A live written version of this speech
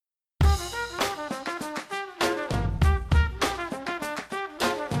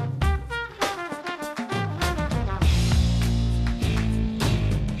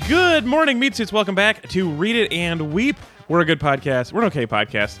Good morning, Meat Suits. Welcome back to Read It and Weep. We're a good podcast. We're an okay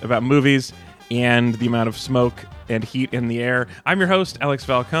podcast about movies and the amount of smoke and heat in the air. I'm your host, Alex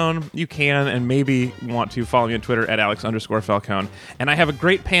Falcone. You can and maybe want to follow me on Twitter at Alex_Falcone. And I have a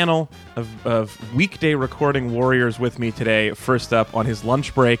great panel of weekday recording warriors with me today. First up, on his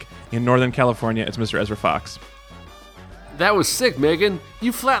lunch break in Northern California, it's Mr. Ezra Fox. That was sick, Megan.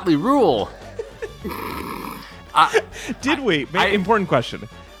 You flatly rule. Important question.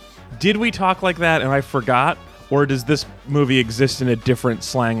 Did we talk like that and I forgot? Or does this movie exist in a different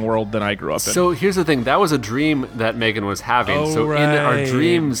slang world than I grew up in? So here's the thing. That was a dream that Megan was having. In our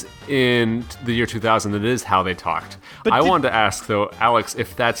dreams in the year 2000, that is how they talked. But I wanted to ask, though, Alex,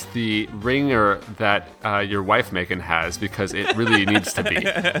 if that's the ringer that your wife, Megan, has, because it really needs to be.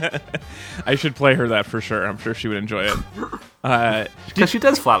 I should play her that for sure. I'm sure she would enjoy it. Because she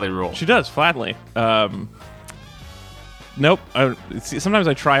does flatly rule. She does, flatly. Nope. Sometimes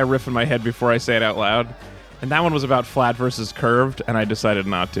I try a riff in my head before I say it out loud. And that one was about flat versus curved, and I decided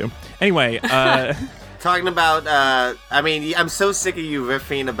not to. Anyway, talking about, I'm so sick of you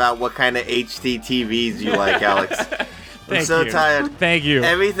riffing about what kind of HD TVs you like, Alex. I'm so tired. Thank you.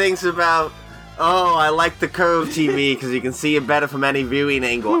 Everything's about, I like the curved TV because you can see it better from any viewing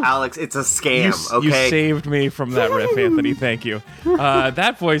angle. Alex, it's a scam, okay? You saved me from that riff, Anthony. Thank you.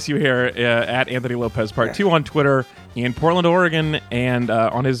 That voice you hear at Anthony Lopez Part 2 on Twitter in Portland, Oregon, and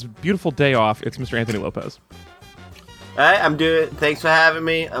on his beautiful day off, it's Mr. Anthony Lopez. All right, I'm doing it. Thanks for having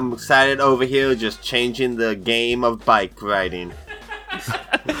me. I'm excited over here, just changing the game of bike riding.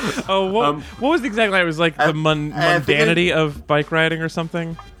 What was the exact line? It was like the mundanity of bike riding or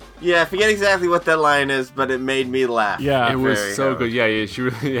something? Yeah, I forget exactly what that line is, but it made me laugh. Yeah, it was so good. Yeah, she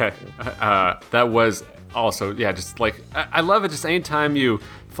really, that was also, just like, I love it. Just anytime you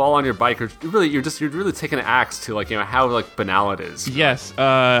fall on your bike, or you're really taking an axe to how banal it is. Yes.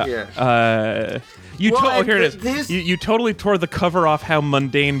 Here it is. You totally tore the cover off how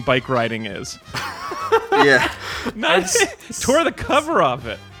mundane bike riding is. Yeah. Tore the cover off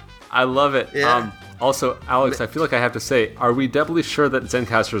it. I love it. Yeah. Also, Alex, I feel like I have to say, are we doubly sure that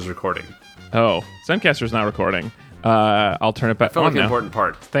Zencastr is recording? Oh, Zencaster's not recording. I'll turn it back on now. An important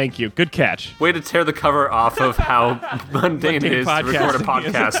part. Thank you. Good catch. Way to tear the cover off of how mundane it is to record a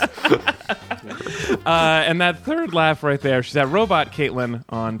podcast. And that third laugh right there, she's at Robot Caitlin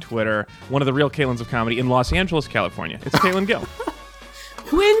on Twitter, one of the real Caitlins of comedy in Los Angeles, California. It's Caitlin Gill.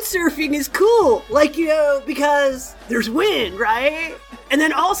 Windsurfing is cool, because there's wind, right? And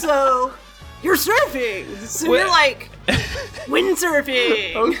then also, you're surfing, so you're like,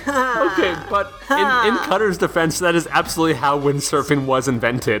 windsurfing. Okay, but in Cutter's defense, that is absolutely how windsurfing was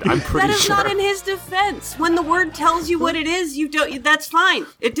invented. I'm pretty sure. That is not in his defense. When the word tells you what it is, you don't. That's fine.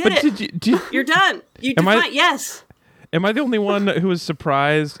 It did it. You're done. You define. Yes. Am I the only one who was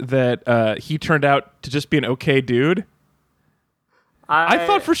surprised that he turned out to just be an okay dude? I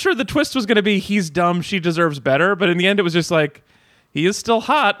thought for sure the twist was going to be he's dumb, she deserves better, but in the end it was just like, he is still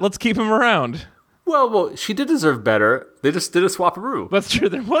hot, let's keep him around. Well, she did deserve better. They just did a swaparoo. That's true.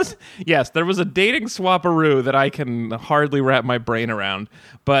 There was a dating swaparoo that I can hardly wrap my brain around.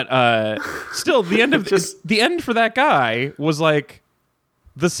 But still, the end for that guy was like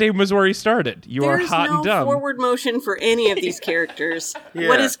the same as where he started. You are hot and dumb. There's no forward motion for any of these characters.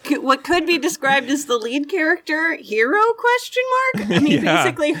 Yeah. What could be described as the lead character hero ? I mean,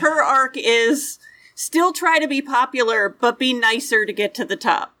 basically, her arc is still try to be popular, but be nicer to get to the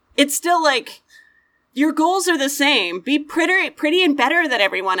top. It's still like, your goals are the same. Be pretty and better than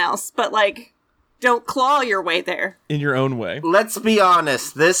everyone else, but don't claw your way there. In your own way. Let's be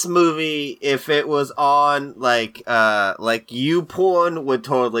honest. This movie, if it was on YouPorn, would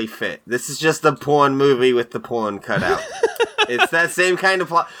totally fit. This is just a porn movie with the porn cut out. It's that same kind of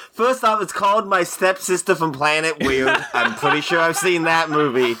plot. First off, it's called My Stepsister from Planet Weird. I'm pretty sure I've seen that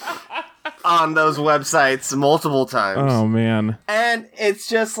movie on those websites multiple times. Oh, man. And it's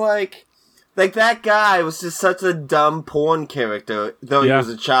just like that guy was just such a dumb porn character, though he was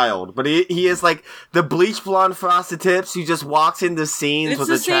a child. But he is the bleach blonde frosted tips who just walks into scenes with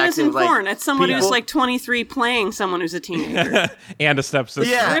attractive, it's the same as in porn. It's someone people. Who's 23 playing someone who's a teenager. And a stepsister.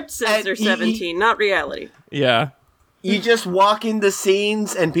 Yeah. Script says they're 17, not reality. Yeah. You just walk into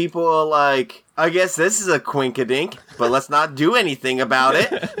scenes and people are like, I guess this is a quinkadink, but let's not do anything about it.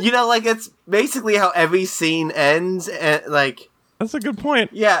 It's basically how every scene ends. And that's a good point.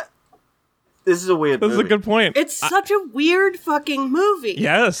 Yeah. This is a weird movie. This is a good point. It's such a weird fucking movie.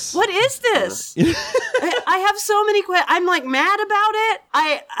 Yes. What is this? I have so many questions. I'm mad about it.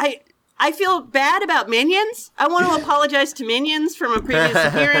 I feel bad about Minions. I want to apologize to Minions from a previous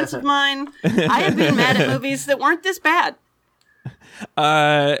appearance of mine. I have been mad at movies that weren't this bad.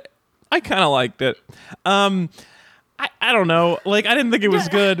 I kind of liked it. I don't know. Like, I didn't think it was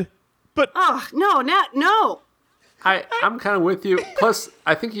good, but Oh, no. I'm kind of with you. Plus,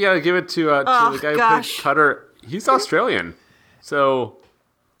 I think you got to give it to the guy who played Cutter. He's Australian, so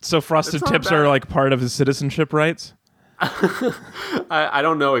frosted tips are like part of his citizenship rights. I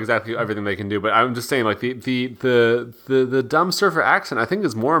don't know exactly everything they can do, but I'm just saying, like the dumb surfer accent, I think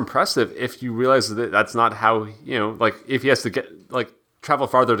is more impressive if you realize that that's not how like if he has to get like travel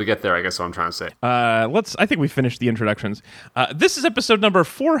farther to get there. I guess what I'm trying to say. I think we finished the introductions. This is episode number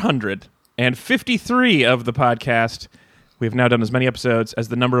 453 of the podcast. We've now done as many episodes as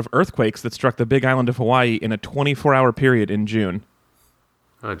the number of earthquakes that struck the Big Island of Hawaii in a 24-hour period in June.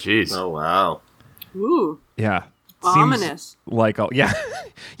 Oh, jeez. Oh, wow. Ooh. Yeah. Ominous. Like, yeah.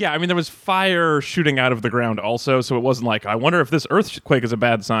 Yeah, I mean, there was fire shooting out of the ground also, so it wasn't like, I wonder if this earthquake is a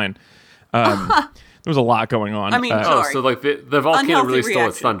bad sign. There was a lot going on. I mean, so like the volcano Unhealthy really stole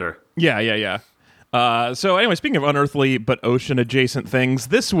its reaction. thunder. Yeah. So anyway, speaking of unearthly but ocean-adjacent things,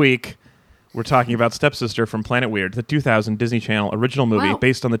 this week we're talking about Stepsister from Planet Weird, the 2000 Disney Channel original movie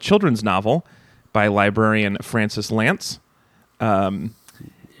based on the children's novel by librarian Francis Lance.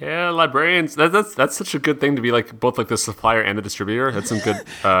 Yeah, librarians. That's such a good thing to be like both like the supplier and the distributor. That's some good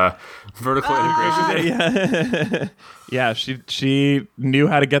vertical integration. Yeah, she knew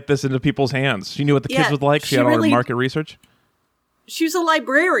how to get this into people's hands. She knew what the kids would like. She had all her market research. She was a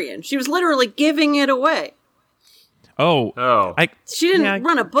librarian. She was literally giving it away. Oh. She didn't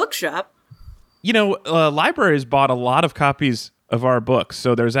run a bookshop. Libraries bought a lot of copies of our books,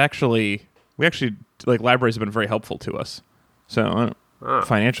 so libraries have been very helpful to us. So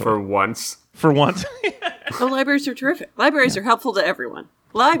financially, for once. Oh, libraries are terrific. Libraries are helpful to everyone.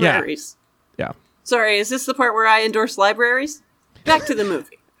 Libraries. Yeah. Sorry, is this the part where I endorse libraries? Back to the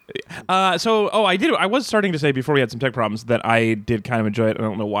movie. I was starting to say before we had some tech problems that I did kind of enjoy it. I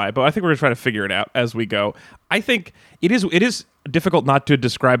don't know why, but I think we're going to try to figure it out as we go. I think it is difficult not to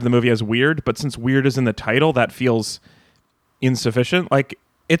describe the movie as weird, but since weird is in the title, that feels insufficient. Like,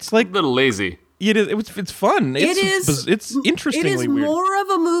 it's like a little lazy. It is. It's fun. It's interestingly weird. It is more of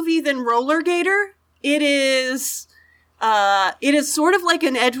a movie than Rollergator. It is sort of like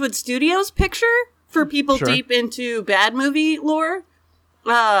an Edgewood Studios picture for people deep into bad movie lore.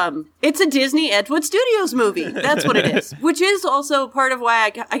 It's a Disney Edgewood Studios movie. That's what it is. Which is also part of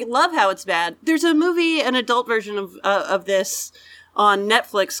why I love how it's bad. There's a movie, an adult version of this on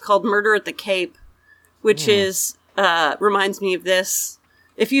Netflix called Murder at the Cape, which is reminds me of this.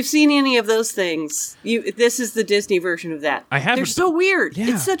 If you've seen any of those things, this is the Disney version of that. I haven't. They're so weird.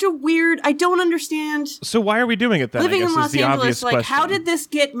 Yeah. It's such a weird. I don't understand. So why are we doing it then? Living I guess in Los is the Angeles, obvious like, question. how did this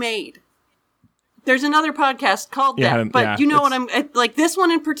get made? There's another podcast called that, but you know what I'm like. This one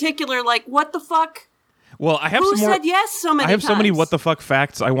in particular, like, what the fuck? Well, I have Who some more. said yes so many I have times? so many what the fuck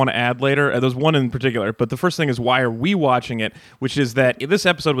facts I want to add later. There's one in particular, but the first thing is why are we watching it? Which is that this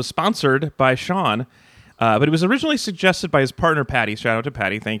episode was sponsored by Sean. But it was originally suggested by his partner, Patty. Shout out to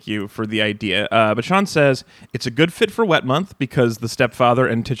Patty. Thank you for the idea. But Sean says it's a good fit for Wet Month because the stepfather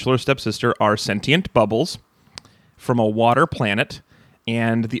and titular stepsister are sentient bubbles from a water planet,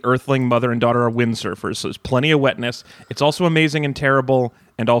 and the earthling mother and daughter are windsurfers. So there's plenty of wetness. It's also amazing and terrible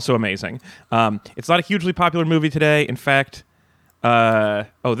and also amazing. It's not a hugely popular movie today. In fact...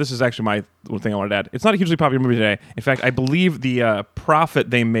 this is actually my one thing I wanted to add. It's not a hugely popular movie today. In fact, I believe the profit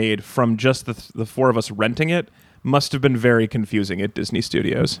they made from just the four of us renting it must have been very confusing at Disney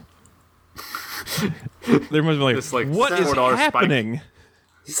Studios. There must be like what is happening? Spike.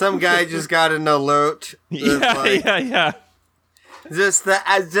 Some guy just got an alert. Yeah. Just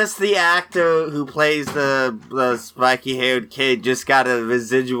the actor who plays the spiky-haired kid just got a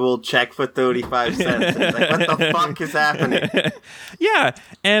residual check for 35 cents. It's like, what the fuck is happening? Yeah,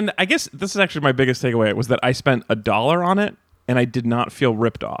 and I guess this is actually my biggest takeaway was that I spent $1 on it, and I did not feel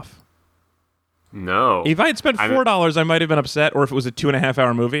ripped off. No. If I had spent $4, I might have been upset, or if it was a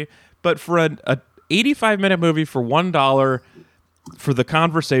 2.5-hour movie. But for a 85-minute movie for $1 for the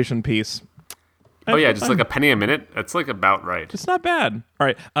conversation piece... just like a penny a minute. That's like about right. It's not bad. All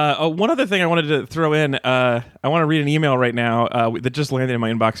right. One other thing I wanted to throw in. I want to read an email right now that just landed in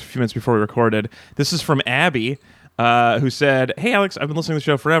my inbox a few minutes before we recorded. This is from Abby, who said, "Hey, Alex, I've been listening to the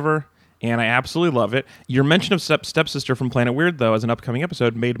show forever, and I absolutely love it. Your mention of Stepsister from Planet Weird, though, as an upcoming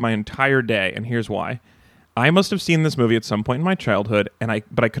episode, made my entire day, and here's why. I must have seen this movie at some point in my childhood,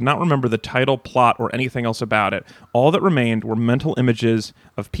 but I could not remember the title, plot, or anything else about it. All that remained were mental images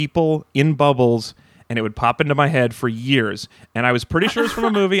of people in bubbles and it would pop into my head for years. And I was pretty sure it was from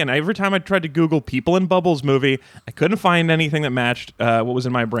a movie, and every time I tried to Google People in Bubbles movie, I couldn't find anything that matched what was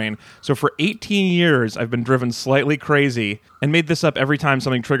in my brain. So for 18 years, I've been driven slightly crazy and made this up every time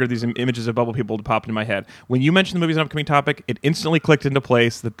something triggered these images of bubble people to pop into my head. When you mentioned the movie as an upcoming topic, it instantly clicked into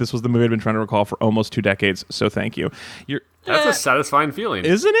place that this was the movie I'd been trying to recall for almost 2 decades. So thank you. That's a satisfying feeling.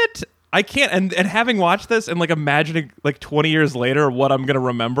 Isn't it? I can't, and having watched this and like imagining like 20 years later what I'm going to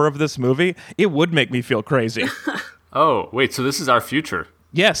remember of this movie, it would make me feel crazy. Oh, wait, so this is our future.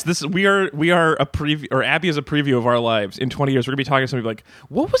 Yes, we are a preview, or Abby is a preview of our lives. In 20 years, we're going to be talking to somebody like,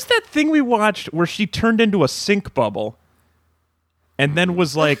 what was that thing we watched where she turned into a sink bubble? And then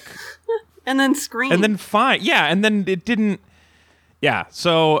was like... and then screamed. And then fine. Yeah, and then it didn't... Yeah,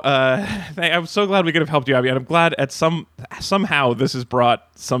 so I'm so glad we could have helped you, Abby, and I'm glad somehow this has brought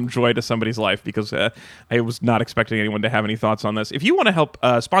some joy to somebody's life, because I was not expecting anyone to have any thoughts on this. If you want to help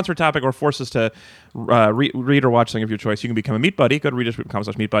sponsor a topic or force us to read or watch something of your choice, you can become a Meat Buddy. Go to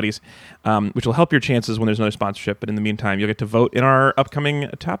readers.com/meatbuddies, which will help your chances when there's no sponsorship. But in the meantime, you'll get to vote in our upcoming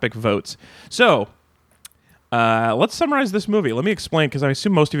topic votes. So... let's summarize this movie. Let me explain, because I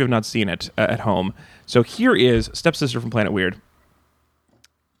assume most of you have not seen it at home. So here is Stepsister from Planet Weird.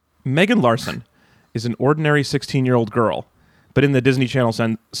 Megan Larson is an ordinary 16-year-old girl, but in the Disney Channel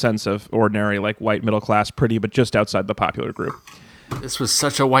sense of ordinary, like white, middle class, pretty, but just outside the popular group. This was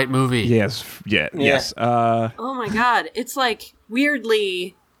such a white movie. Yes. Oh my God. It's like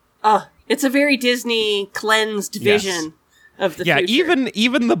weirdly, it's a very Disney cleansed vision of the future. Yeah,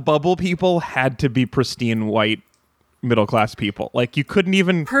 even the bubble people had to be pristine white middle class people. Like you couldn't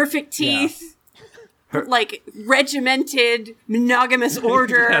even perfect teeth. Like regimented monogamous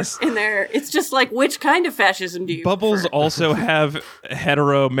order in there. It's just like, which kind of fascism do you Bubbles prefer? also have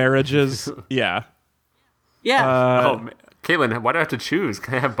hetero marriages. Yeah. Caitlin, why do I have to choose?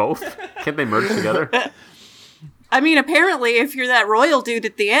 Can I have both? Can't they merge together? I mean, apparently, if you're that royal dude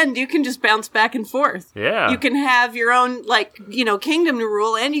at the end, you can just bounce back and forth. Yeah. You can have your own, kingdom to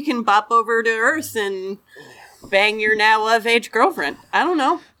rule, and you can bop over to Earth and bang your now of-age girlfriend. I don't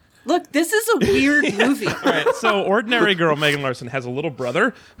know. Look, this is a weird movie. All right, so ordinary girl Megan Larson has a little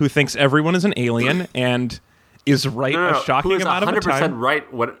brother who thinks everyone is an alien and is right a shocking amount of the time. 100%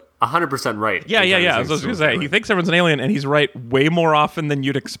 right. 100% right. Yeah. I was going to say, he thinks everyone's an alien, and he's right way more often than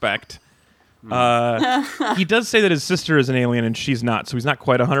you'd expect. He does say that his sister is an alien, and she's not, so he's not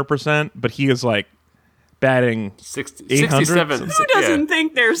quite 100%, but he is like batting 67. Who doesn't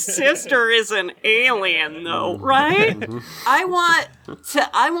think their sister is an alien, though, right? I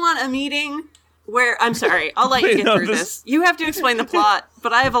want a meeting where, I'm sorry, I'll let you get through this. You have to explain the plot,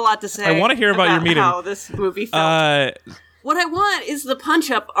 but I have a lot to say. I want to hear about your meeting. How this movie felt. What I want is the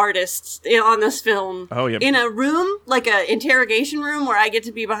punch-up artists on this film in a room, like an interrogation room, where I get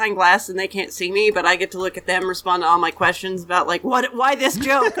to be behind glass and they can't see me, but I get to look at them, respond to all my questions about, like, why this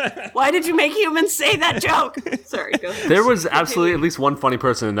joke? Why did you make humans say that joke? Sorry, go ahead. There was absolutely at least one funny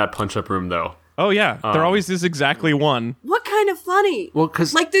person in that punch-up room, though. Oh, yeah. There always is exactly one. What kind of funny? Well,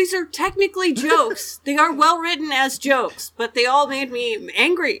 because... Like, these are technically jokes. They are well-written as jokes, but they all made me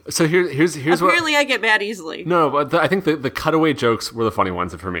angry. So here's Apparently, I get mad easily. No, but I think the cutaway jokes were the funny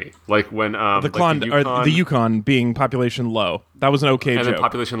ones for me. Like when... the Yukon being population low. That was an okay joke. And then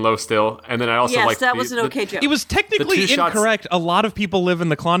population low still. And then I also like that was an okay joke. It was technically incorrect. A lot of people live in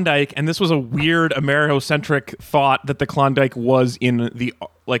the Klondike, and this was a weird Americocentric thought that the Klondike was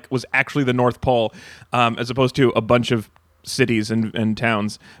was actually the North Pole, as opposed to a bunch of cities and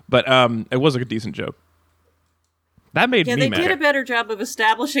towns. But it was a decent joke. That made me mad. Yeah, they did a better job of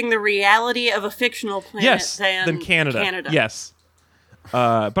establishing the reality of a fictional planet than Canada. Yes.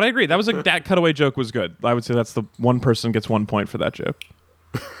 But I agree. That cutaway joke was good. I would say that's the one person gets 1 point for that joke.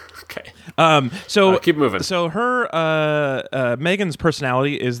 Okay. So keep moving. So her Megan's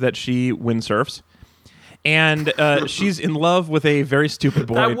personality is that she windsurfs, and she's in love with a very stupid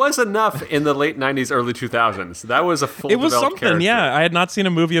boy. That was enough in the late 90s, early 2000s. That was a full. It was something. Character. Yeah, I had not seen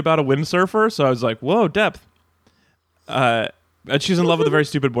a movie about a windsurfer, so I was like, whoa, depth. She's in love with a very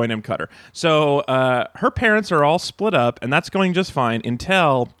stupid boy named Cutter. So her parents are all split up, and that's going just fine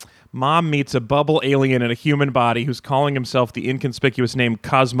until Mom meets a bubble alien in a human body who's calling himself the inconspicuous name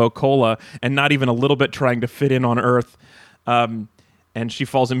Cosmo Cola and not even a little bit trying to fit in on Earth. And she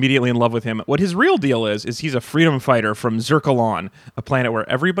falls immediately in love with him. What his real deal is he's a freedom fighter from Zirkalon, a planet where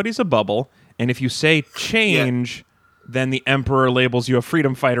everybody's a bubble, and if you say change, then the Emperor labels you a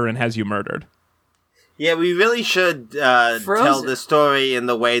freedom fighter and has you murdered. Yeah, we really should tell the story in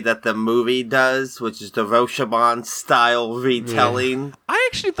the way that the movie does, which is the Rochabon style retelling. Yeah. I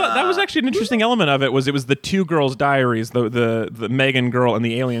actually thought that was actually an interesting element of it. It was the two girls' diaries, the Megan girl and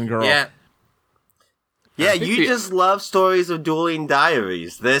the alien girl. Yeah, Yeah, you just love stories of dueling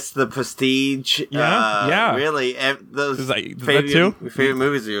diaries. The Prestige. Yeah. Really, those favorite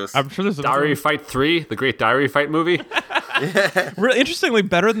movies of yours. I'm sure there's Diary Fight 3, the great Diary Fight movie. Really interestingly,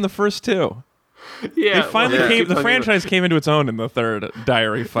 better than the first two. Yeah, they finally the franchise came into its own in the third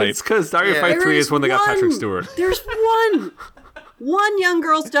Diary Fight. It's because Diary Fight 3 is when they got Patrick Stewart. There's one young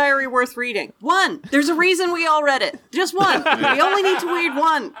girl's diary worth reading. One. There's a reason we all read it. Just one. We only need to read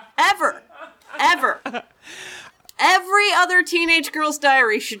one. Ever. Every other teenage girl's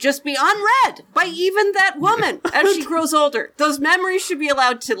diary should just be unread by even that woman as she grows older. Those memories should be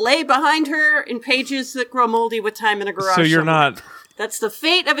allowed to lay behind her in pages that grow moldy with time in a garage. So you're somewhere. not... That's the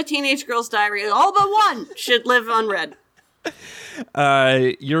fate of a teenage girl's diary. All but one should live unread.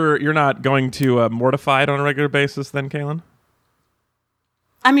 You're not going to Mortified on a regular basis then, Kaylin?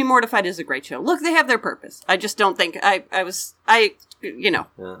 I mean, Mortified is a great show. Look, they have their purpose. I just don't think I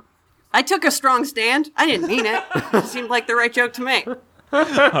took a strong stand. I didn't mean it. It seemed like the right joke to make.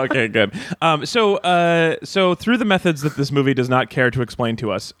 Okay, good. So through the methods that this movie does not care to explain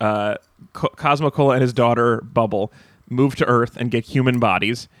to us, Cosmo Cola and his daughter Bubble move to Earth and get human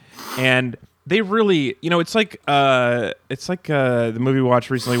bodies, and they really, it's like the movie we watched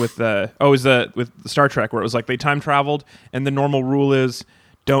recently with with Star Trek, where it was like they time traveled, and the normal rule is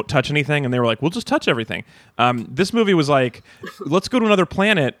don't touch anything, and they were like, we'll just touch everything. This movie was like, let's go to another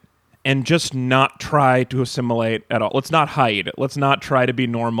planet and just not try to assimilate at all. Let's not hide. Let's not try to be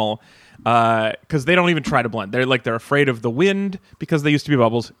normal, because they don't even try to blend. They're afraid of the wind because they used to be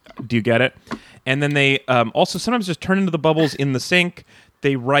bubbles. Do you get it? And then they also sometimes just turn into the bubbles in the sink.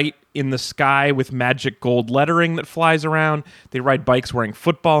 They write in the sky with magic gold lettering that flies around. They ride bikes wearing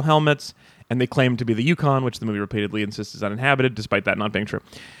football helmets, and they claim to be the Yukon, which the movie repeatedly insists is uninhabited, despite that not being true.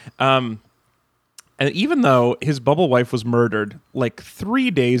 And even though his bubble wife was murdered like 3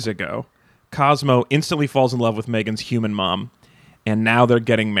 days ago, Cosmo instantly falls in love with Megan's human mom, and now they're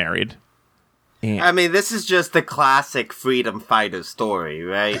getting married. And I mean, this is just the classic freedom fighter story,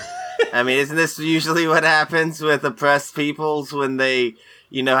 right? I mean, isn't this usually what happens with oppressed peoples when they,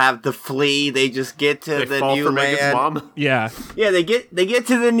 have to flee? They just get to the new land. Megan's mom? yeah. Yeah, they get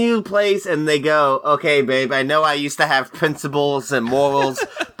to the new place and they go, okay, babe, I know I used to have principles and morals,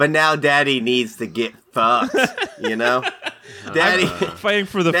 but now Daddy needs to get fucked, Daddy Fighting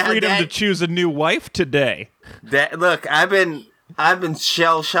for the freedom to choose a new wife today. Look, I've been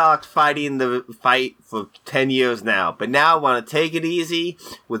shell-shocked fighting the fight for 10 years now, but now I want to take it easy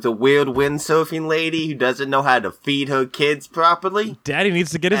with a weird windsurfing lady who doesn't know how to feed her kids properly. Daddy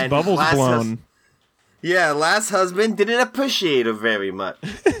needs to get his bubbles blown. Last husband didn't appreciate her very much.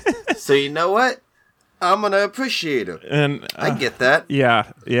 So you know what? I'm going to appreciate her. And I get that.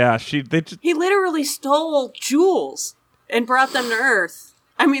 Yeah. He literally stole jewels and brought them to Earth.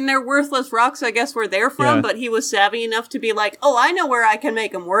 I mean, they're worthless rocks, I guess, where they're from, but he was savvy enough to be like, oh, I know where I can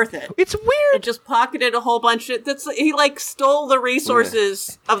make them worth it. It's weird. And just pocketed a whole bunch of... He, stole the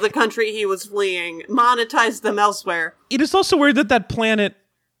resources of the country he was fleeing, monetized them elsewhere. It is also weird that planet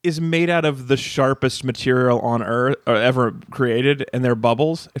is made out of the sharpest material on Earth or ever created, and they're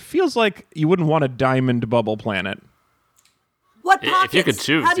bubbles. It feels like you wouldn't want a diamond bubble planet. What pockets? If you could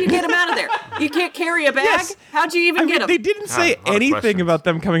choose. How do you get them out of there? You can't carry a bag? Yes. How'd you even get them? They didn't say anything about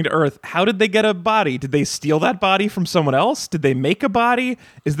them coming to Earth. How did they get a body? Did they steal that body from someone else? Did they make a body?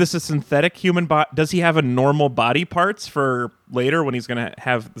 Is this a synthetic human body? Does he have a normal body parts for later when he's going to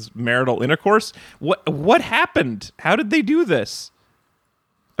have this marital intercourse? What happened? How did they do this?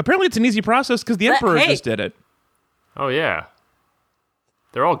 Apparently it's an easy process because the Emperor just did it. Oh, yeah.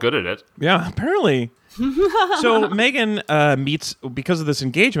 They're all good at it. Yeah, apparently. So Megan meets, because of this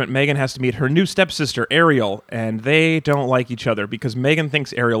engagement, Megan has to meet her new stepsister, Ariel, and they don't like each other because Megan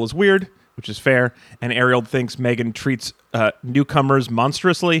thinks Ariel is weird, which is fair, and Ariel thinks Megan treats newcomers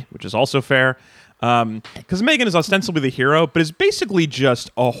monstrously, which is also fair. Because Megan is ostensibly the hero, but is basically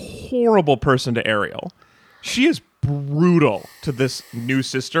just a horrible person to Ariel. She is brutal to this new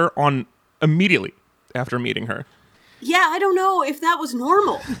sister immediately after meeting her. Yeah, I don't know if that was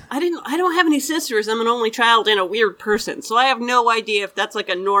normal. I don't have any sisters. I'm an only child and a weird person, so I have no idea if that's like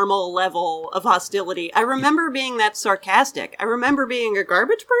a normal level of hostility. I remember being that sarcastic. I remember being a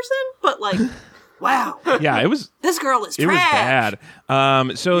garbage person, but wow. Yeah, it was. This girl is trash. It was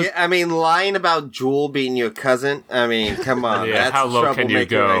bad. I mean, lying about Jewel being your cousin. I mean, come on. Yeah, that's how low can you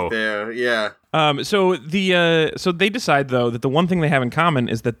go? Right there. Yeah. So they decide though that the one thing they have in common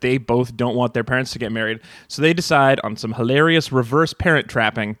is that they both don't want their parents to get married. So they decide on some hilarious reverse parent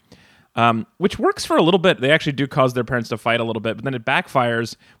trapping, which works for a little bit. They actually do cause their parents to fight a little bit, but then it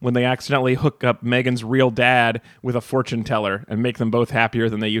backfires when they accidentally hook up Megan's real dad with a fortune teller and make them both happier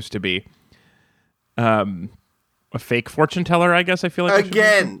than they used to be. a fake fortune teller, I guess I feel like.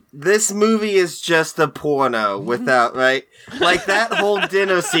 Again, this movie is just a porno without, right? Like that whole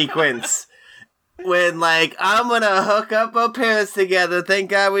dinner sequence when, like, I'm gonna hook up our parents together. Thank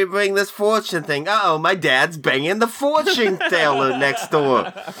God we bring this fortune thing. Uh-oh, my dad's banging the fortune teller next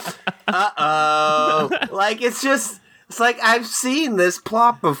door. Uh-oh. Like, it's like I've seen this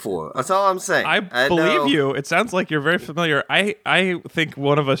plot before. That's all I'm saying. I believe you. It sounds like you're very familiar. I think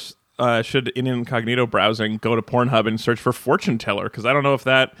one of us should, in incognito browsing, go to Pornhub and search for fortune teller, because I don't know if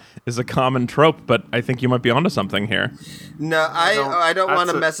that is a common trope, but I think you might be onto something here. No, I don't want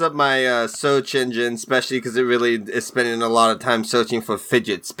to mess up my search engine, especially because it really is spending a lot of time searching for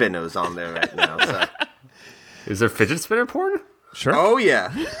fidget spinners on there right now. So. Is there fidget spinner porn? Sure. Oh,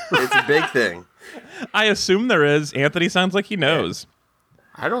 yeah. It's a big thing. I assume there is. Anthony sounds like he knows.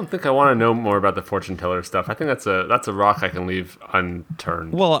 I don't think I want to know more about the fortune teller stuff. I think that's a rock I can leave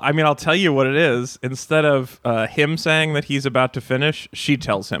unturned. Well, I mean, I'll tell you what it is. Instead of him saying that he's about to finish, she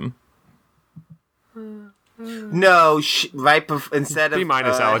tells him. No, instead of B-,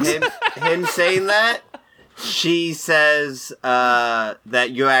 Alex. him saying that, she says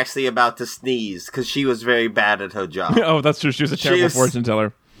that you're actually about to sneeze because she was very bad at her job. Oh, that's true. She was a terrible fortune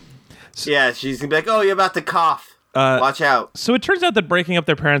teller. Yeah, she's going to be like, oh, you're about to cough. Watch out. So it turns out that breaking up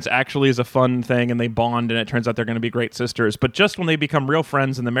their parents actually is a fun thing, and they bond, and it turns out they're going to be great sisters. But just when they become real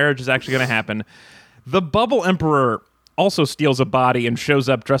friends and the marriage is actually going to happen, the Bubble Emperor also steals a body and shows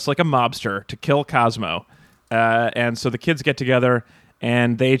up dressed like a mobster to kill Cosmo. And so the kids get together,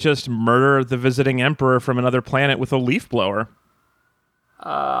 and they just murder the visiting emperor from another planet with a leaf blower.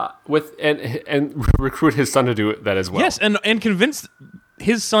 And recruit his son to do that as well. Yes, and convince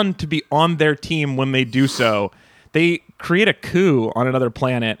his son to be on their team when they do so. They create a coup on another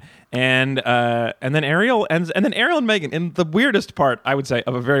planet, and then Ariel and Megan, in the weirdest part, I would say,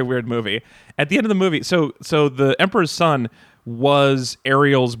 of a very weird movie. At the end of the movie, so the Emperor's son was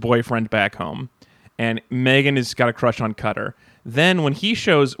Ariel's boyfriend back home, and Megan has got a crush on Cutter. Then when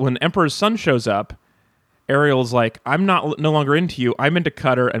Emperor's son shows up, Ariel's like, I'm no longer into you. I'm into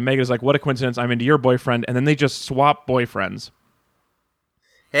Cutter, and Megan's like, what a coincidence. I'm into your boyfriend, and then they just swap boyfriends.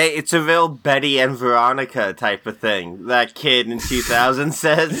 Hey, it's a real Betty and Veronica type of thing. That kid in 2000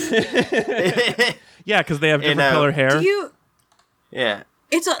 says. Yeah, because they have different color hair. Yeah.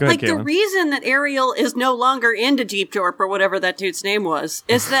 It's ahead, like Caitlin. The reason that Ariel is no longer into Jeep Jorp or whatever that dude's name was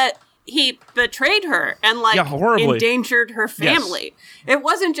is that he betrayed her and horribly endangered her family. Yes. It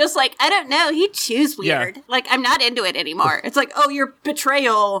wasn't just like, I don't know, he chews weird. Yeah. Like, I'm not into it anymore. It's like, oh, your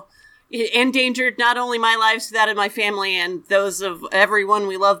betrayal endangered not only my lives, that of my family, and those of everyone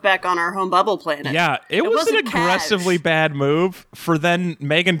we love back on our home bubble planet. Yeah, it was an aggressively bad move for then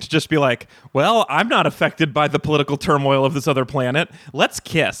Megan to just be like, well, I'm not affected by the political turmoil of this other planet. Let's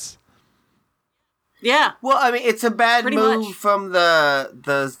kiss. Yeah. Well, I mean, it's a bad move from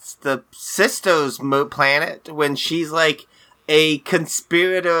the sister's planet when she's like a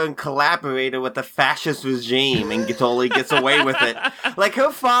conspirator and collaborator with the fascist regime and totally gets away with it. Like,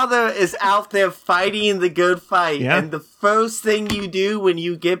 her father is out there fighting the good fight, and the first thing you do when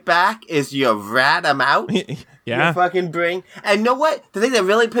you get back is you rat him out. Yeah. You fucking bring... And you know what? The thing that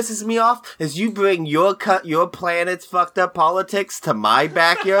really pisses me off is you bring your planet's fucked up politics to my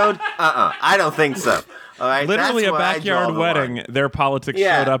backyard? I don't think so. All right? Literally a backyard wedding, their politics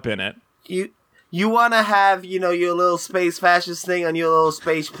showed up in it. You want to have, your little space fascist thing on your little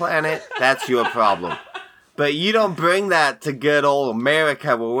space planet? That's your problem. But you don't bring that to good old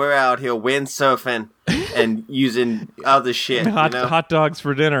America where we're out here windsurfing and using other shit. Hot dogs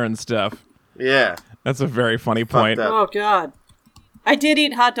for dinner and stuff. Yeah. That's a very funny point. Oh, God. I did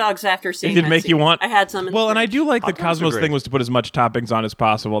eat hot dogs after seeing It did make you want... I had some. And I do like that Cosmos thing was to put as much toppings on as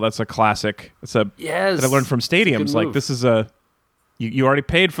possible. That's a classic. That I learned from stadiums. Like, this is a... You already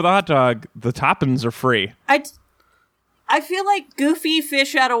paid for the hot dog. The toppings are free. I feel like goofy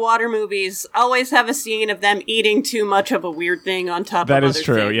fish out of water movies always have a scene of them eating too much of a weird thing on top of other things. That is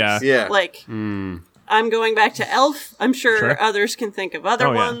true, yeah. Like, I'm going back to Elf. I'm sure others can think of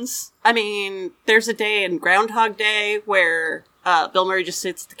other ones. Yeah. I mean, there's a day in Groundhog Day where Bill Murray just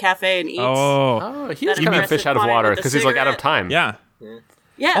sits at the cafe and eats. Oh, he's kind of fish out of water because he's like out of time. Yeah.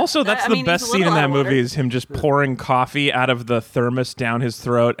 Yeah. Also, that's the best scene in that movie is him just pouring coffee out of the thermos down his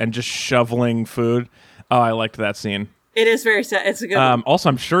throat and just shoveling food. Oh, I liked that scene. It is very sad. It's a good one. Also,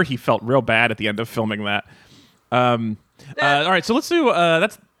 I'm sure he felt real bad at the end of filming that. All right, so let's do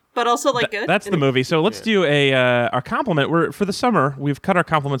that's. But also good. That's the movie. So let's do our compliment. For the summer, we've cut our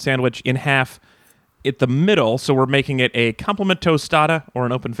compliment sandwich in half at the middle, so we're making it a compliment tostada or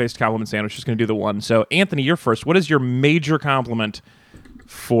an open-faced compliment sandwich. Just going to do the one. So Anthony, you're first. What is your major compliment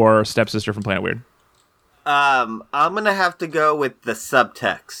for Stepsister from Planet Weird? I'm gonna have to go with the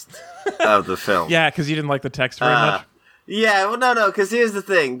subtext of the film. Yeah, because you didn't like the text very much. Yeah, well, no, because here's the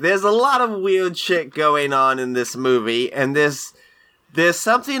thing. There's a lot of weird shit going on in this movie, and there's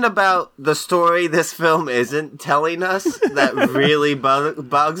something about the story this film isn't telling us that really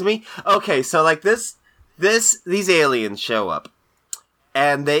bugs me. Okay, so like these aliens show up,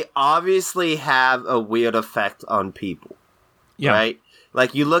 and they obviously have a weird effect on people. Yeah. Right?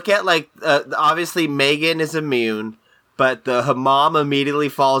 Like, you look at, like, obviously Megan is immune, but her mom immediately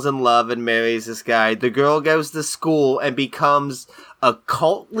falls in love and marries this guy. The girl goes to school and becomes a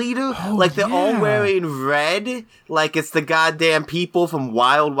cult leader. Oh, like, they're all wearing red, like it's the goddamn people from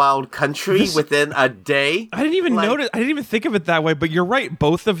Wild Wild Country within a day. I didn't even notice. I didn't even think of it that way, but you're right.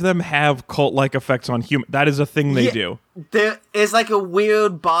 Both of them have cult-like effects on humans. That is a thing they do. There is, like, a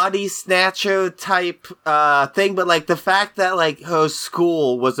weird body snatcher type thing, but, like, the fact that, like, her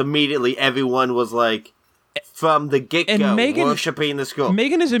school was immediately, everyone was, like, from the get-go, worshipping the school.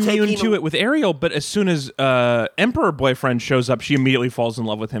 Megan is immune to it with Ariel, but as soon as Emperor Boyfriend shows up, she immediately falls in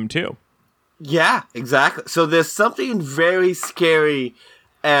love with him, too. Yeah, exactly. So there's something very scary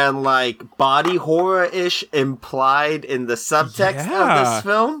and, like, body horror-ish implied in the subtext of this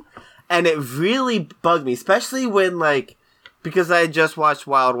film. And it really bugged me, especially when, like, because I had just watched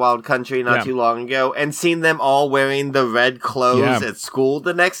Wild Wild Country not too long ago and seen them all wearing the red clothes at school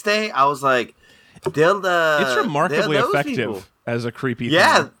the next day. I was like, it's remarkably effective people. As a creepy thing.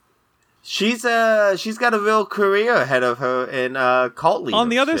 Yeah. She's got a real career ahead of her in cult leadership. On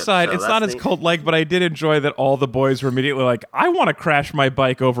the other side, so it's not as cult-like, but I did enjoy that all the boys were immediately like, I want to crash my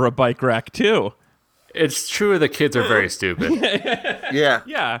bike over a bike rack, too. It's true the kids are very stupid. Yeah.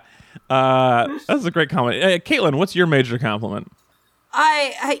 Yeah. That's a great comment. Caitlin, what's your major compliment?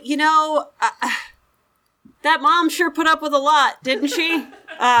 That mom sure put up with a lot, didn't she?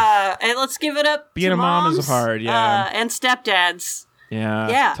 And let's give it up Being to a mom is hard, and stepdads.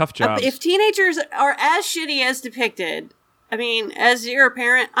 Yeah. Tough jobs. If teenagers are as shitty as depicted, I mean, as you're a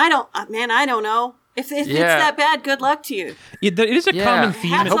parent, I don't know. If it's that bad, good luck to you. It is a common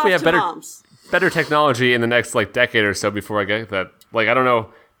theme. I hope we have better technology in the next, like, decade or so before I get that. Like, I don't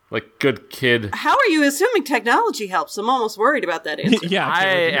know. Like, good kid. How are you assuming technology helps? I'm almost worried about that answer. I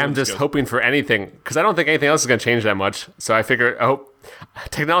am just hoping for anything, because I don't think anything else is going to change that much. So I hope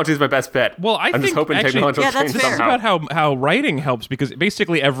technology is my best bet. Well, I'm just hoping technology will change somehow. This is about how writing helps, because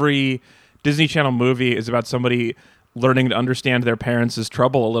basically every Disney Channel movie is about somebody learning to understand their parents'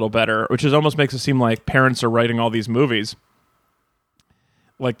 trouble a little better, which almost makes it seem like parents are writing all these movies.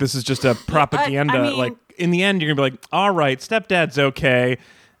 Like, this is just a propaganda. I mean, like, in the end, you're going to be like, all right, Stepdad's okay.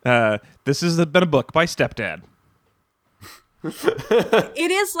 This has been a book by Stepdad.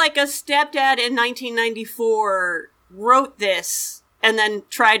 It is like a stepdad in 1994 wrote this and then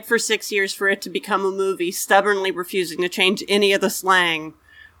tried for 6 years for it to become a movie, stubbornly refusing to change any of the slang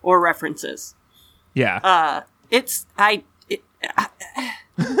or references. Yeah. Is that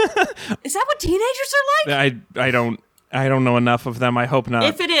what teenagers are like? I don't know enough of them. I hope not.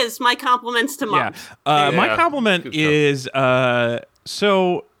 If it is, my compliments to Mom. My compliment is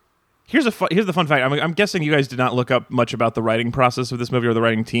so. Here's the fun fact. I'm guessing you guys did not look up much about the writing process of this movie or the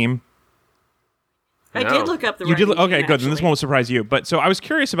writing team. I did look up the writing team. Okay, good. Then this won't surprise you. But so I was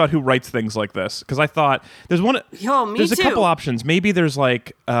curious about who writes things like this, because I thought there's a couple options. Maybe there's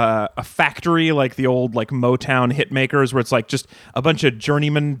like a factory, like the old like Motown hit makers, where it's like just a bunch of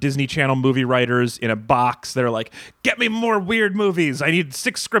journeyman Disney Channel movie writers in a box. They're like, get me more weird movies. I need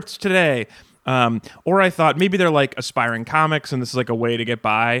 6 scripts today. Or I thought maybe they're like aspiring comics and this is like a way to get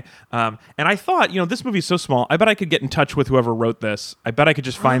by. And I thought, this movie's so small, I bet I could get in touch with whoever wrote this. I bet I could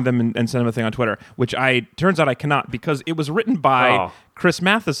just find them and send them a thing on Twitter, which turns out I cannot, because it was written by Chris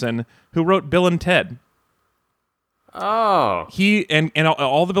Matheson, who wrote Bill and Ted. Oh. He and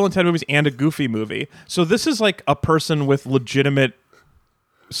all the Bill and Ted movies and a Goofy movie. So this is like a person with legitimate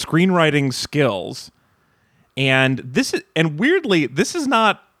screenwriting skills. And weirdly, this is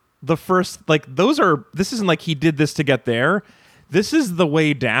not the first, like, this isn't like he did this to get there. This is the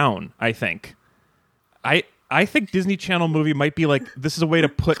way down, I think. I think Disney Channel movie might be like, this is a way to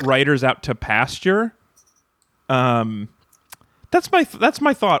put writers out to pasture. That's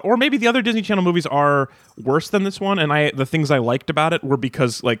my thought. Or maybe the other Disney Channel movies are worse than this one, and the things I liked about it were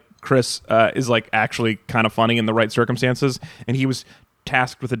because, like, Chris is like actually kind of funny in the right circumstances, and he was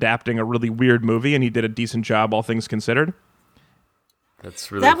tasked with adapting a really weird movie, and he did a decent job, all things considered.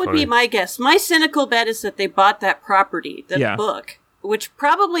 That would be my guess. My cynical bet is that they bought that property, the book, which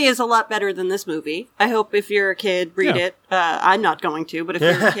probably is a lot better than this movie. I hope if you're a kid, read it. I'm not going to, but if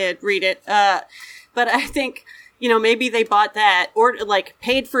you're a kid, read it. But I think maybe they bought that or like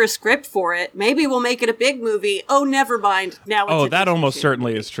paid for a script for it. Maybe we'll make it a big movie. Oh, never mind. Now it's that Disney almost movie.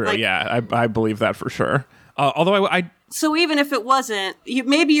 certainly is true. Yeah, I believe that for sure. Although I So even if it wasn't,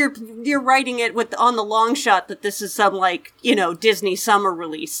 maybe you're writing it on the long shot that this is some Disney summer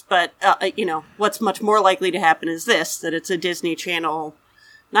release. But what's much more likely to happen is that it's a Disney Channel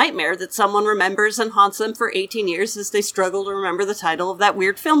nightmare that someone remembers and haunts them for 18 years as they struggle to remember the title of that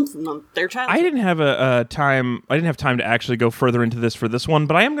weird film from their childhood. I didn't have time to actually go further into this for this one,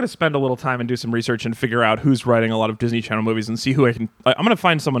 but I am going to spend a little time and do some research and figure out who's writing a lot of Disney Channel movies and see who I'm going to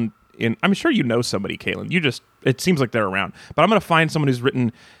find someone I'm sure you know somebody, Caitlin. It seems like they're around, but I'm going to find someone who's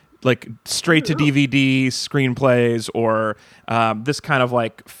written like straight to DVD screenplays or this kind of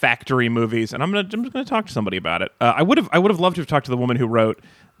like factory movies, and I'm just going to talk to somebody about it. I would have loved to have talked to the woman who wrote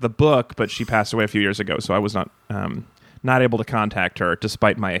the book, but she passed away a few years ago, so I was not able to contact her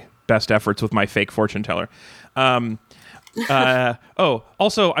despite my best efforts with my fake fortune teller.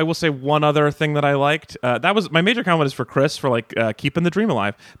 Also, I will say one other thing that I liked. That was my major comment is for Chris for like keeping the dream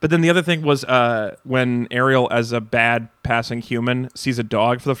alive. But then the other thing was when Ariel, as a bad passing human, sees a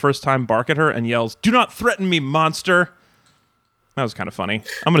dog for the first time bark at her and yells, "Do not threaten me, monster!" That was kind of funny.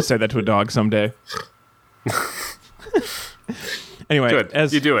 I'm going to say that to a dog someday. Anyway, good.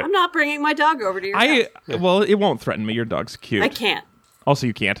 You do it. I'm not bringing my dog over to your house. Well, it won't threaten me. Your dog's cute. I can't. Also,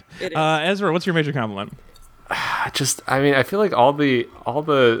 you can't. It is. Ezra, what's your major compliment? I feel like all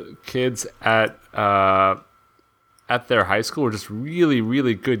the kids at their high school were just really,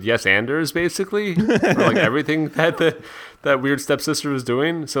 really good yes-anders, basically, for like everything that weird stepsister was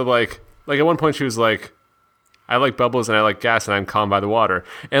doing. So like at one point she was like, "I like bubbles and I like gas and I'm calm by the water,"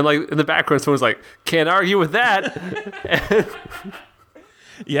 and like in the background someone's like, "Can't argue with that."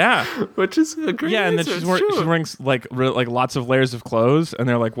 Yeah, which is a great and then answer. she's wearing like lots of layers of clothes, and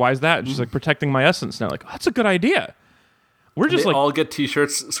they're like, "Why is that?" And she's like, "Protecting my essence." And they're like, "Oh, that's a good idea." We're just they like all get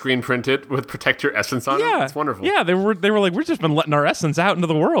T-shirts screen printed with "Protect Your Essence" on them. It's wonderful. Yeah, they were like, "We've just been letting our essence out into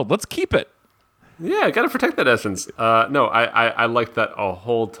the world. Let's keep it." Yeah, gotta protect that essence. No, I like that a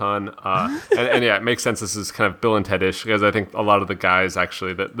whole ton. And yeah, it makes sense. This is kind of Bill and Ted-ish because I think a lot of the guys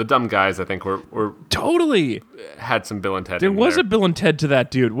actually, the dumb guys, I think were totally had some Bill and Ted. There was a Bill and Ted to that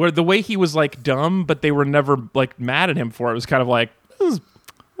dude, where the way he was like dumb, but they were never like mad at him for it. It was kind of like this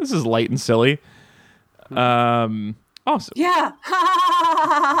is light and silly. Awesome. Yeah.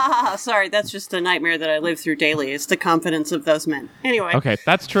 Sorry, that's just a nightmare that I live through daily. It's the confidence of those men. Anyway. Okay,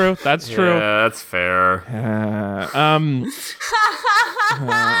 that's true. That's true. Yeah, that's fair.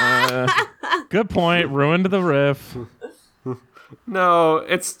 Good point. Ruined the riff. No,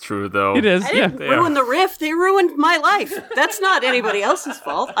 it's true though. It is. I didn't ruin the riff. They ruined my life. That's not anybody else's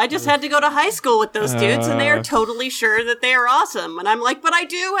fault. I just had to go to high school with those dudes, and they are totally sure that they are awesome. And I'm like, but I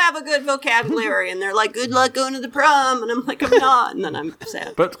do have a good vocabulary. And they're like, good luck going to the prom. And I'm like, I'm not. And then I'm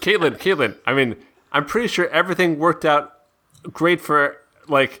sad. But Caitlin, I mean, I'm pretty sure everything worked out great for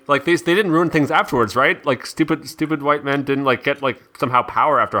like they didn't ruin things afterwards, right? Like stupid white men didn't like get like somehow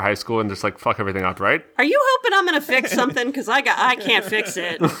power after high school and just like fuck everything up, right? Are you hoping I'm gonna fix something? Because I can't fix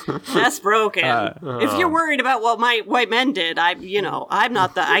it. That's broken. If you're worried about what my white men did, I'm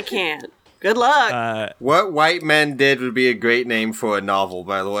not I can't. Good luck. What White Men Did would be a great name for a novel,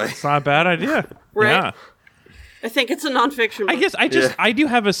 by the way. It's not a bad idea. Right. Yeah. I think it's a nonfiction book. I guess I do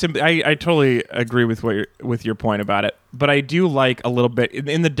have I totally agree with your point about it, but I do like a little bit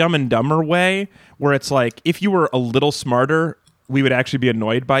in the Dumb and Dumber way, where it's like if you were a little smarter, we would actually be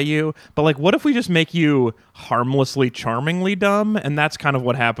annoyed by you. But like, what if we just make you harmlessly, charmingly dumb? And that's kind of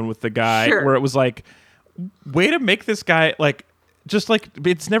what happened with the guy, where it was like, way to make this guy like just like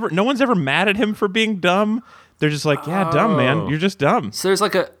no one's ever mad at him for being dumb. They're just like, yeah, dumb, man. You're just dumb. So there's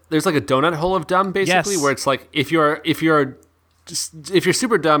like a donut hole of dumb, basically, Yes. where it's like if you're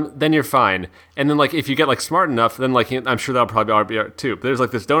super dumb, then you're fine, and then like if you get like smart enough, then like I'm sure that'll probably be too. But there's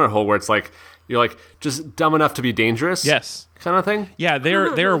like this donut hole where it's like you're like just dumb enough to be dangerous. Yes. Kind of thing. Yeah,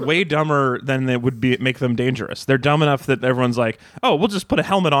 they're way dumber than it would make them dangerous. They're dumb enough that everyone's like, oh, we'll just put a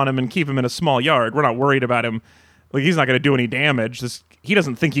helmet on him and keep him in a small yard. We're not worried about him. Like, he's not going to do any damage. He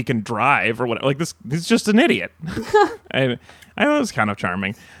doesn't think he can drive or whatever. Like, he's just an idiot. I know it was kind of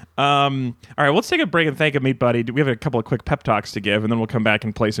charming. All right, let's take a break and thank a Meat Buddy. We have a couple of quick pep talks to give, and then we'll come back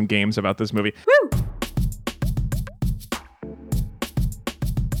and play some games about this movie. Woo!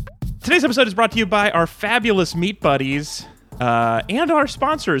 Today's episode is brought to you by our fabulous Meat Buddies and our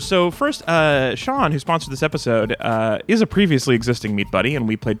sponsors. So first, Sean, who sponsored this episode, is a previously existing Meat Buddy, and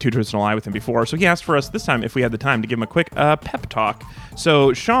we played Two Truths and a Lie with him before. So he asked for us this time if we had the time to give him a quick pep talk.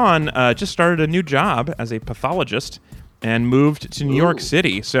 So Sean just started a new job as a pathologist and moved to New York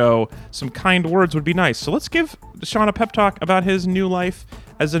City. So some kind words would be nice. So let's give Sean a pep talk about his new life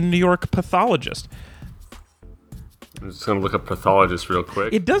as a New York pathologist. I'm just going to look up pathologist real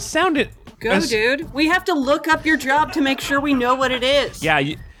quick. It does sound it. Go, dude. We have to look up your job to make sure we know what it is. Yeah.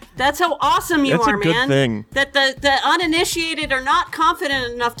 That's how awesome you That's are, a good man. thing. That the uninitiated are not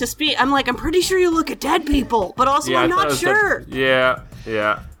confident enough to speak. I'm pretty sure you look at dead people, but also I'm not sure. Yeah,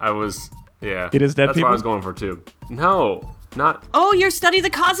 I was, yeah. It is dead That's people? what I was going for, too. No, not... Oh, you're studying the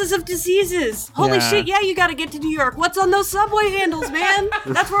causes of diseases. Holy Yeah. shit, yeah, you gotta get to New York. What's on those subway handles, man?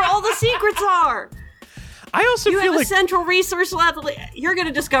 That's where all the secrets are. I also You feel have a like central resource lab. You're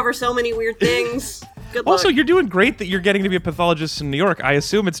gonna discover so many weird things. Good luck. also you're doing great that you're getting to be a pathologist in New York. I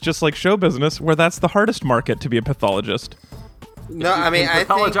assume it's just like show business where that's the hardest market to be a pathologist. No, I mean, You I can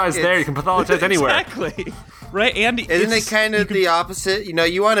think pathologize there, you can pathologize anywhere. Exactly. Right, Andy. Isn't it kind of the opposite? You know,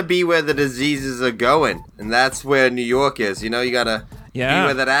 you want to be where the diseases are going, and that's where New York is. You know, you gotta be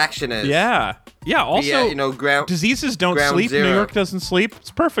where that action is. Yeah. Yeah, also, ground diseases don't ground sleep. zero. New York doesn't sleep.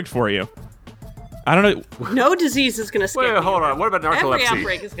 It's perfect for you. I don't know. no disease is gonna skip. Wait, hold you. on. What about narcolepsy? Every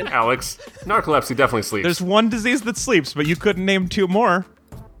outbreak is gonna. Alex, narcolepsy definitely sleeps. There's one disease that sleeps, but you couldn't name two more.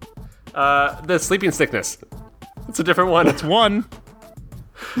 The sleeping sickness. It's a different one. It's one.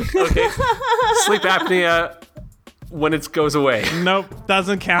 Okay. Sleep apnea when it goes away. Nope,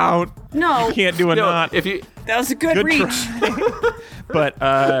 doesn't count. No, You can't do a No, knot. if you... that was a good Good reach. try. But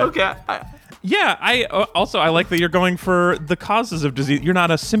Okay. yeah, I like that you're going for the causes of disease. You're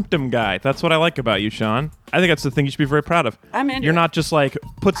not a symptom guy. That's what I like about you, Sean. I think that's the thing you should be very proud of. I'm into You're it. not just like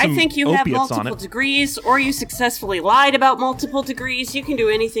put some I think you have opiates on multiple it. degrees, or you successfully lied about multiple degrees. You can do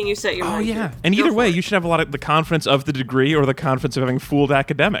anything you set your Oh mind to. yeah, and either Go way, for it. you should have a lot of the confidence of the degree or the confidence of having fooled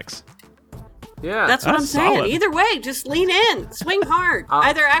academics. Yeah. That's what I'm That's saying. solid. Either way, just lean in, swing hard.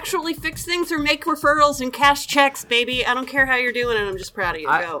 Either actually fix things or make referrals and cash checks, baby. I don't care how you're doing it. I'm just proud of you.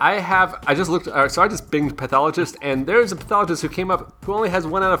 Go. I just looked, so I just binged pathologist, and there's a pathologist who came up who only has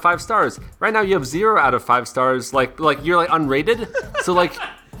 1 out of 5 stars. Right now you have 0 out of 5 stars, like you're like unrated. So like,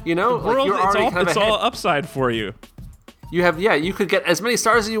 you know, like World, you're already kind of it's all upside for you. You have, you could get as many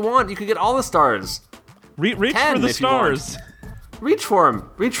stars as you want. You could get all the stars. Reach 10 for the if you want. stars. Reach for them.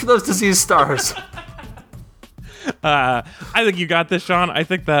 Reach for those disease stars. I think you got this, Sean. I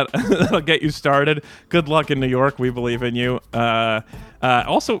think that'll get you started. Good luck in New York. We believe in you.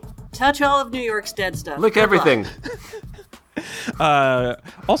 Also, Touch all of New York's dead stuff. Look Good everything. luck.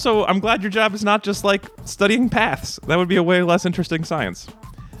 I'm glad your job is not just like studying paths. That would be a way less interesting science.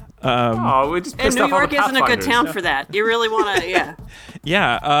 Oh, we just And pissed New off all the York isn't a good Pathfinders. town for that. You really want to, yeah.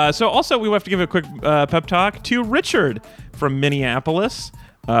 Yeah. So also we have to give a quick pep talk to Richard from Minneapolis.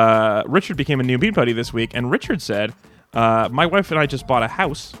 Richard became a new Bean Buddy this week, and Richard said, my wife and I just bought a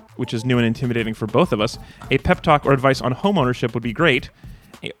house, which is new and intimidating for both of us. A pep talk or advice on home ownership would be great,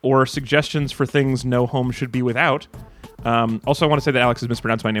 or suggestions for things no home should be without. Also, I want to say that Alex has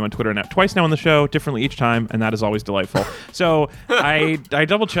mispronounced my name on Twitter twice now on the show, differently each time, and that is always delightful. So I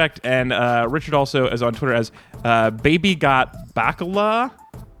double-checked, and Richard also is on Twitter as Baby Got Bacula.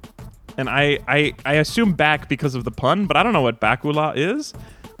 And I assume back because of the pun, but I don't know what bacula is.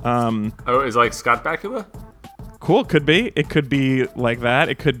 Oh, is like Scott Bakula? Cool, could be. It could be like that.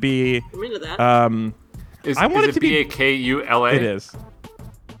 It could be. I'm into that. I want is it to be- Bakula? It is.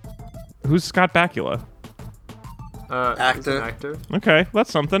 Who's Scott Bakula? Actor. He's an actor. Okay, that's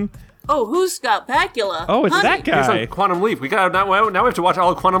something. Oh, who's Scott Bakula? Oh, it's Honey. that He's guy. on Quantum Leap. We got now we have to watch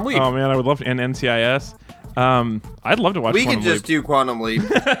all of Quantum Leap. Oh man, I would love to. And NCIS. I'd love to watch. We Quantum could just Leap. do Quantum Leap.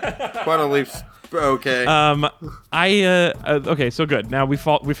 Quantum Leap's okay. Okay, so good. Now we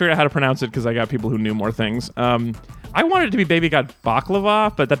figured out how to pronounce it because I got people who knew more things. I wanted it to be Baby Got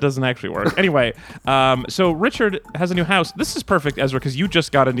Baklava, but that doesn't actually work. Anyway, so Richard has a new house. This is perfect, Ezra, because you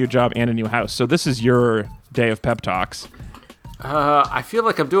just got a new job and a new house. So this is your day of pep talks. I feel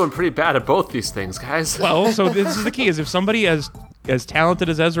like I'm doing pretty bad at both these things, guys. Well, so this is the key: is if somebody as talented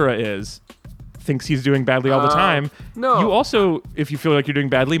as Ezra is thinks he's doing badly all the time, no. you also, if you feel like you're doing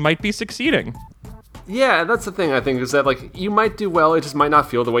badly, might be succeeding. Yeah, that's the thing, I think, is that, like, you might do well, it just might not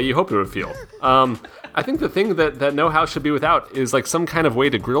feel the way you hope it would feel. I think the thing that no house should be without is, like, some kind of way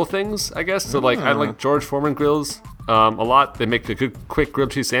to grill things, I guess. So, like, I like George Foreman grills a lot. They make a good, quick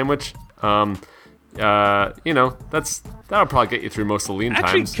grilled cheese sandwich. That'll probably get you through most of the lean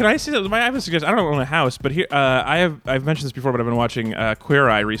Actually, times. can I say that? I have a suggestion. I don't own a house, but here I've mentioned this before, but I've been watching Queer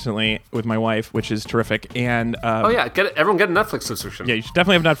Eye recently with my wife, which is terrific. And Oh, yeah, everyone get a Netflix subscription. yeah, you should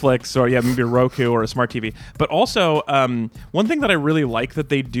definitely have Netflix or maybe a Roku or a smart TV. But also, one thing that I really like that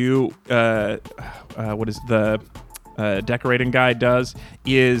they do, what is the decorating guy does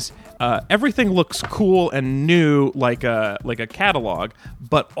is everything looks cool and new, like a catalog,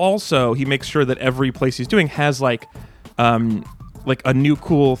 but also he makes sure that every place he's doing has like a new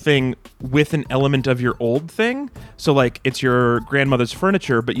cool thing with an element of your old thing. So like it's your grandmother's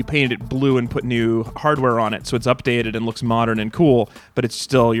furniture, but you painted it blue and put new hardware on it, so it's updated and looks modern and cool, but it's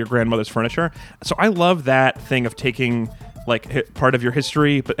still your grandmother's furniture. So I love that thing of taking like part of your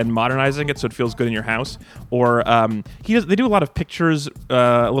history and modernizing it so it feels good in your house. Or they do a lot of pictures,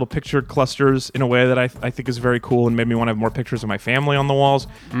 little picture clusters in a way that I think is very cool and made me want to have more pictures of my family on the walls.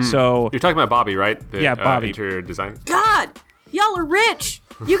 So you're talking about Bobby, right? Yeah, Bobby. Interior design. God, y'all are rich.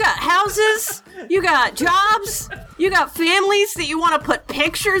 You got houses, you got jobs, you got families that you want to put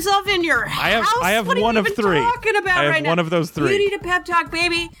pictures of in your house. I have what one are you of even three. Talking about I have right one now? of those three. You need a pep talk,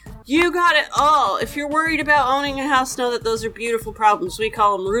 baby. You got it all. If you're worried about owning a house, know that those are beautiful problems. We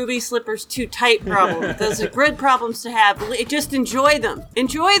call them ruby slippers too tight problems. Those are good problems to have. Just enjoy them.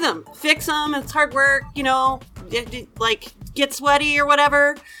 Enjoy them. Fix them. It's hard work, like get sweaty or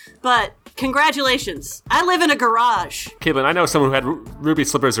whatever. But congratulations. I live in a garage. Caitlin, I know someone who had ruby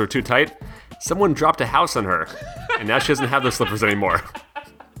slippers that were too tight. Someone dropped a house on her, and now she doesn't have those slippers anymore.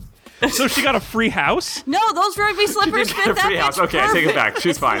 So she got a free house? No, those ruby slippers fit that free house. Okay, I take it back.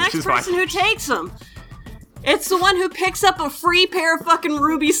 She's fine. It's the She's next person who takes them. It's the one who picks up a free pair of fucking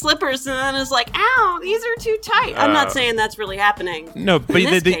ruby slippers and then is like, ow, these are too tight. I'm not saying that's really happening. No, but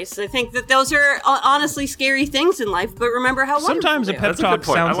in this case, I think that those are honestly scary things in life, but remember how wonderful sometimes a they are. pep That's a talk good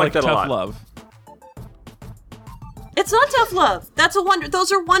point. I sounds like like that a tough lot. love. It's not tough love. That's a wonder.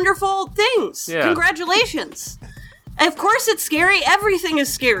 Those are wonderful things. Yeah. Congratulations. Of course it's scary. Everything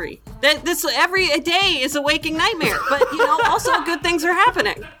is scary. This every day is a waking nightmare. But, also good things are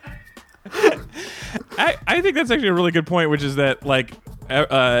happening. I think that's actually a really good point, which is that, like,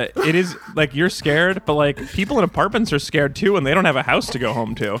 it is, like, you're scared, but, like, people in apartments are scared, too, and they don't have a house to go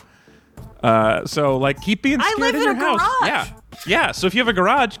home to. So, like, keep being scared live in in your a house. garage. Yeah, so if you have a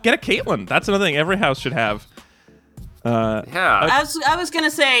garage, get a Caitlin. That's another thing every house should have. Yeah. I was gonna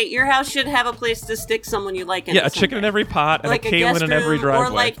say your house should have a place to stick someone you like. Yeah, a chicken in every pot and like a Caitlin in every room, driveway. or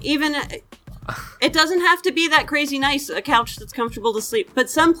like even. It doesn't have to be that crazy nice, a couch that's comfortable to sleep, but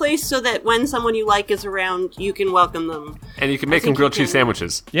some place so that when someone you like is around, you can welcome them. And you can make them grilled cheese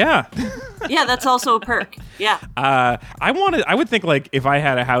sandwiches. Yeah. Yeah, that's also a perk. Yeah. I would think, like, if I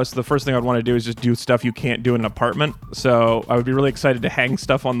had a house, the first thing I'd want to do is just do stuff you can't do in an apartment. So I would be really excited to hang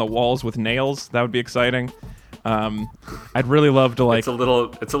stuff on the walls with nails. That would be exciting. I'd really love to, like... It's a little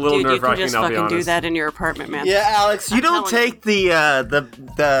Dude, nerve-wracking, you can just I'll be fucking honest. do that in your apartment, man. Yeah, Alex, you don't telling take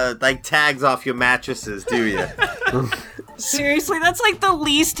the like tags off your mattresses, do you? Seriously, that's like the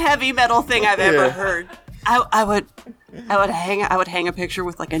least heavy metal thing I've ever heard. I would hang a picture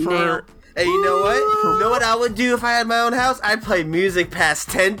with like a nail. Hey, you know what? You know what I would do if I had my own house? I'd play music past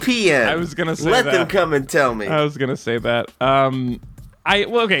 10 p.m. I was gonna say Let that. them come and tell me. I was gonna say that.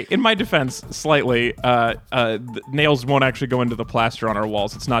 Okay. In my defense, slightly, the nails won't actually go into the plaster on our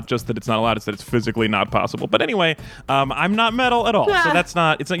walls. It's not just that it's not allowed; it's that it's physically not possible. But anyway, I'm not metal at all, so that's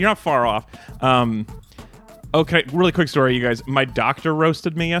not. It's not. You're not far off. Okay, really quick story, you guys. My doctor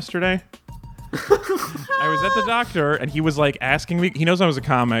roasted me yesterday. I was at the doctor, and he was like asking me. He knows I was a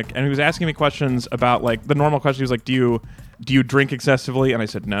comic, and he was asking me questions about like the normal questions. He was like, "Do you drink excessively?" And I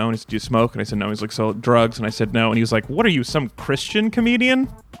said no. And he said, "Do you smoke?" And I said no. He's like, "So drugs?" And I said no. And he was like, "What are you, some Christian comedian?"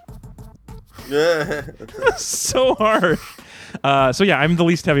 So hard. So yeah, I'm the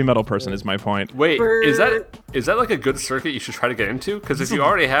least heavy metal person. Is my point. Wait, is that like a good circuit you should try to get into? Because if you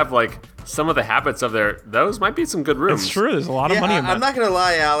already have like some of the habits of those might be some good rooms. It's true. There's a lot of money in that. I'm not gonna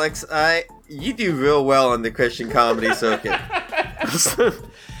lie, Alex. You do real well on the Christian comedy circuit.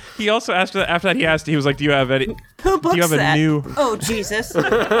 He also asked after that. He was like, "Do you have any? Who books Do you have a that? new?" Oh, Jesus.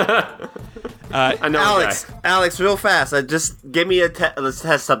 I know Alex, real fast. Just give me let's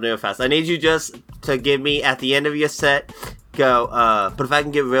test something real fast. I need you just to give me at the end of your set. Go. But if I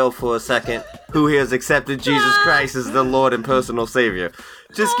can get real for a second, who here has accepted Jesus Christ as the Lord and personal Savior?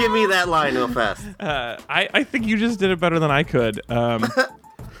 Just give me that line real fast. I think you just did it better than I could.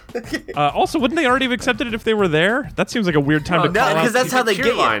 Also, wouldn't they already have accepted it if they were there? That seems like a weird time to no, call out. because that's how they get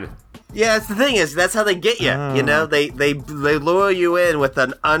you. line. Yeah, that's the thing is that's how they get you. You know, they lure you in with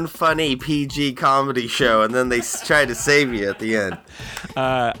an unfunny PG comedy show, and then they try to save you at the end.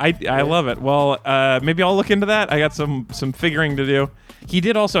 I love it. Well, maybe I'll look into that. I got some figuring to do. He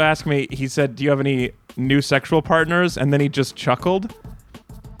did also ask me. He said, "Do you have any new sexual partners?" And then he just chuckled.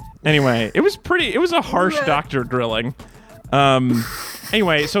 Anyway, it was a harsh doctor grilling.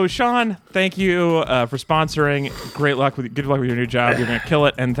 Anyway, so Sean, thank you for sponsoring. Good luck with your new job. You're gonna kill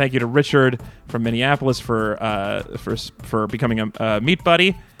it. And thank you to Richard from Minneapolis for becoming a meat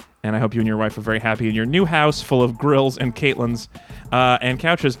buddy. And I hope you and your wife are very happy in your new house full of grills and Caitlin's and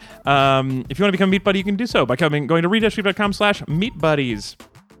couches. If you want to become a meat buddy, you can do so by going to read-week.com/meatbuddies.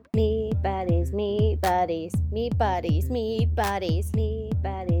 Meat buddies, meat buddies, meat buddies, meat buddies, meat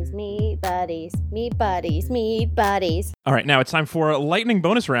buddies, meat buddies, meat buddies, meat buddies. All right, now it's time for a lightning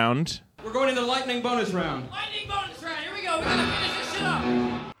bonus round. We're going into the lightning bonus round. Lightning bonus round. Here we go. We gotta finish this shit up.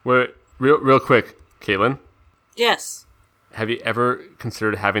 Wait, real quick, Caitlin. Yes. Have you ever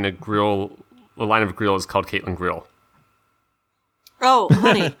considered having a line of grills called Caitlin Grill? Oh,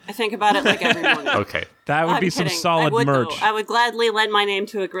 honey, I think about it like every morning. Okay. That would I'm be some kidding. solid merch. Though. I would gladly lend my name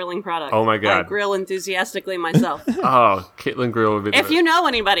to a grilling product. Oh my God. I grill enthusiastically myself. Oh, Caitlin Grill would be If you know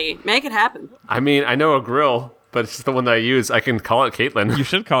anybody, make it happen. I mean, I know a grill, but it's just the one that I use. I can call it Caitlin. You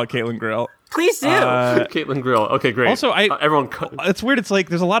should call it Caitlin Grill. Please do. Caitlin Grill. Okay, great. Also, everyone. It's weird. It's like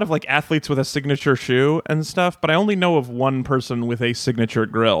there's a lot of like athletes with a signature shoe and stuff, but I only know of one person with a signature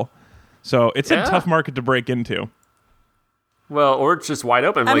grill. So it's a tough market to break into. Well, or it's just wide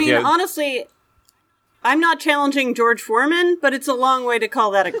open. I mean, honestly, I'm not challenging George Foreman, but it's a long way to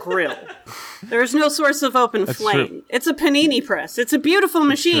call that a grill. There's no source of open flame. True. It's a panini press. It's a beautiful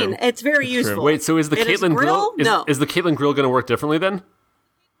machine. It's very useful. True. Wait, so is the Caitlin Grill? No. Is the Caitlin Grill going to work differently then?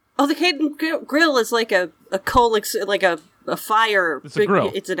 Oh, the Caitlin Grill is like a fire. It's a grill.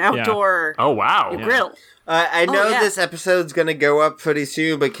 It's an outdoor. Oh, wow. Grill. I know yeah. this episode's gonna go up pretty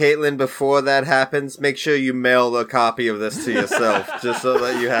soon, but Caitlin, before that happens, make sure you mail a copy of this to yourself, just so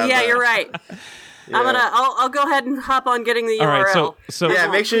that you have. Yeah, that. you're right. Yeah. I'll go ahead and hop on getting the URL. All right, so Yeah,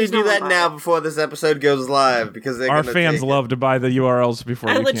 make sure you do that now before this episode goes live, because they're our gonna fans take love to buy the URLs before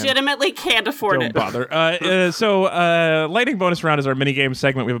I you can. legitimately can't afford Don't it. bother. So, lightning bonus round is our minigame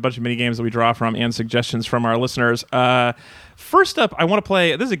segment. We have a bunch of minigames that we draw from and suggestions from our listeners. First up, I want to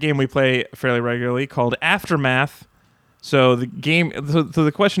play. This is a game we play fairly regularly called Aftermath. So the game. So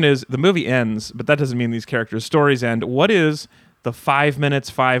the question is: the movie ends, but that doesn't mean these characters' stories end. What is the 5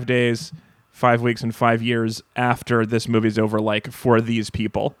 minutes, 5 days, 5 weeks, and 5 years after this movie's over like for these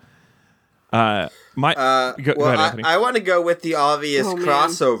people? Go ahead, Anthony. I want to go with the obvious Oh, man.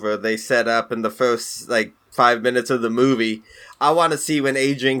 crossover they set up in the first 5 minutes of the movie. I want to see when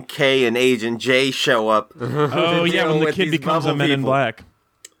Agent K and Agent J show up. Oh yeah, when the kid becomes a Men in Black.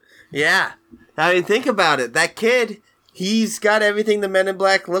 Yeah, I mean, think about it. That kid, he's got everything the Men in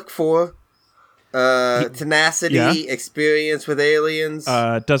Black look for. Tenacity, experience with aliens.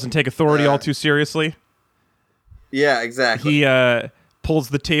 Doesn't take authority all too seriously. Yeah, exactly. He pulls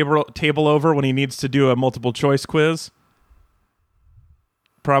the table over when he needs to do a multiple choice quiz.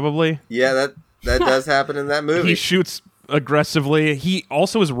 Probably. Yeah, that does happen in that movie. He shoots aggressively. He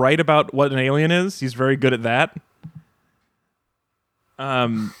also is right about what an alien is. He's very good at that.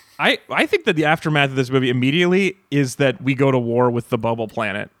 I think that the aftermath of this movie immediately is that we go to war with the Bubble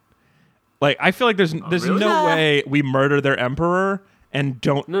Planet. Like, I feel like there's really? no way we murder their emperor and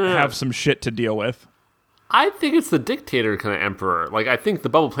don't have some shit to deal with. I think it's the dictator kind of emperor. Like, I think the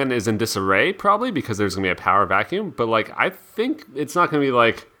Bubble Planet is in disarray, probably, because there's going to be a power vacuum. But, I think it's not going to be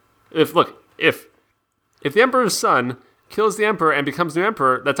if the emperor's son kills the emperor and becomes new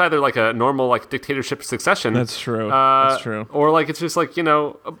emperor, that's either, a normal, dictatorship succession. That's true. That's true. Or, it's just,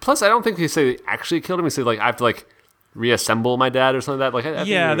 plus, I don't think they say they actually killed him. They say, I have to, reassemble my dad or something like that.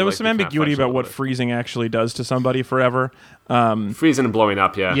 There was some ambiguity about what freezing actually does to somebody forever. Freezing and blowing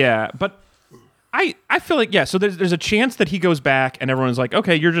up, yeah. Yeah, but I feel like, so there's a chance that he goes back and everyone's like,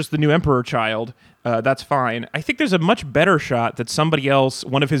 okay, you're just the new emperor child. That's fine. I think there's a much better shot that somebody else,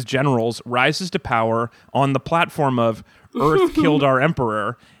 one of his generals, rises to power on the platform of Earth killed our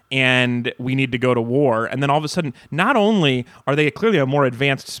emperor and we need to go to war. And then all of a sudden, not only are they clearly a more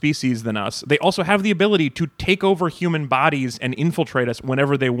advanced species than us, they also have the ability to take over human bodies and infiltrate us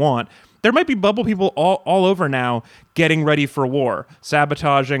whenever they want. There might be bubble people all over now getting ready for war,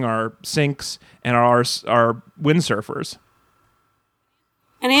 sabotaging our sinks and our windsurfers.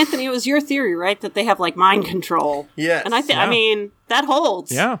 And Anthony, it was your theory, right, that they have mind control? Yes. And I mean, that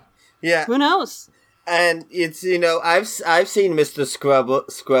holds. Yeah. Yeah. Who knows? And it's, I've seen Mr.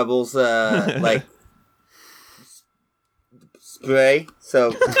 Scrubble's spray,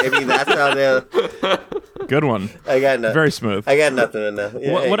 so maybe that's how they're. Good one. I got nothing. Very smooth. I got nothing in there.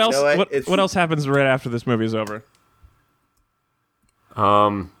 Yeah, what else? What What else happens right after this movie is over?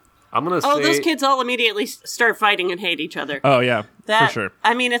 I'm gonna say. Oh, those kids all immediately start fighting and hate each other. Oh yeah, for sure.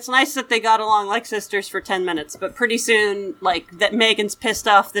 I mean, it's nice that they got along like sisters for 10 minutes, but pretty soon, that Megan's pissed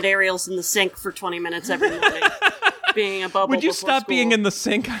off that Ariel's in the sink for 20 minutes every morning. stop being a bubble. Would you before stop school. being in the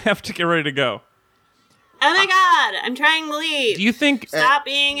sink? I have to get ready to go. Oh my god, I'm trying to leave. Do you think? Stop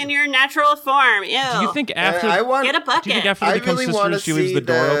being in your natural form. Ew. Do you think after? Get a bucket? Do you think after they I become really wanna sisters, she leaves see the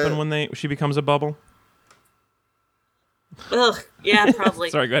door the- open when she becomes a bubble? Ugh. Yeah,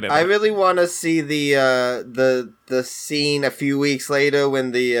 probably. Sorry, go ahead. I Anthony. really want to see the scene a few weeks later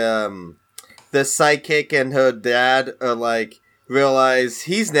when the psychic and her dad are like realize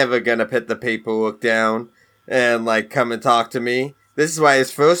he's never gonna put the paperwork down and like come and talk to me. This is why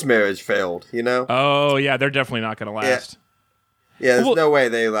his first marriage failed, you know? Oh yeah, they're definitely not going to last. Yeah, there's Well, no way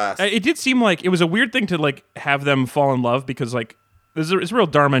they last. It did seem like it was a weird thing to like have them fall in love because like it's a real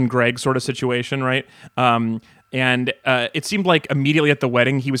Dharma and Greg sort of situation, right? And it seemed like immediately at the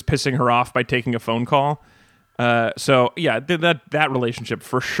wedding he was pissing her off by taking a phone call. So yeah, that relationship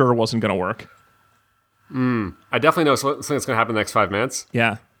for sure wasn't going to work. I definitely know something that's going to happen in the next 5 minutes.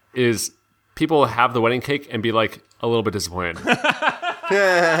 Yeah. Is people have the wedding cake and be like a little bit disappointed.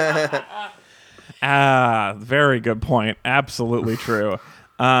 Very good point. Absolutely true.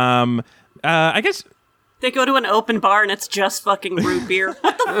 I guess They go to an open bar and it's just fucking root beer.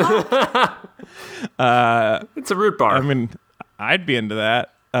 What the fuck? It's a root bar. I mean, I'd be into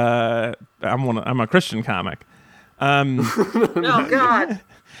that. I'm a Christian comic. Oh god.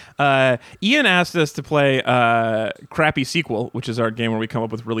 Ian asked us to play Crappy Sequel, which is our game where we come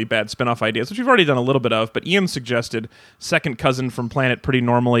up with really bad spin-off ideas, which we've already done a little bit of, but Ian suggested Second Cousin from Planet Pretty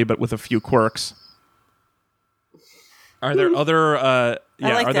Normally, but with a few quirks. Are there other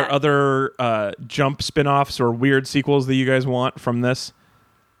like are there that. other jump spin-offs or weird sequels that you guys want from this?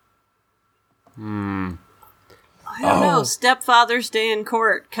 I don't know. Stepfather's Day in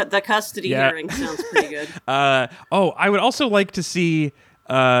Court. The custody Yeah. hearing sounds pretty good. I would also like to see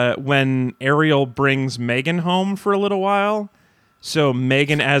when Ariel brings Megan home for a little while. So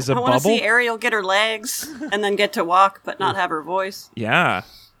Megan as a I want to bubble. see Ariel get her legs and then get to walk, but not have her voice. Yeah.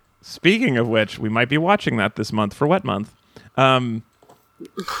 Speaking of which, we might be watching that this month for Wet Month.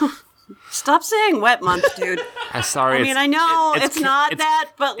 Stop saying wet month, dude. Sorry. I mean, I know it's not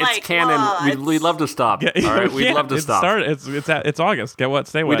that, but like, it's canon. We'd love to stop. All right, we'd love to stop. It's August. Get wet,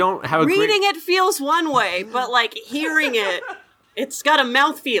 stay wet. We don't have a reading it feels one way, but like hearing it, it's got a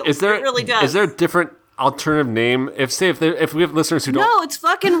mouthfeel. Is there? It really does. Is there a different alternative name? If we have listeners who don't. No, it's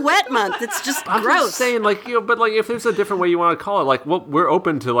fucking wet month. It's just I'm gross. just saying, like, but like, if there's a different way you want to call it, like, well, we're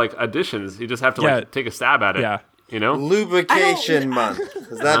open to like additions. You just have to like take a stab at it. Yeah. You know. Lubrication month.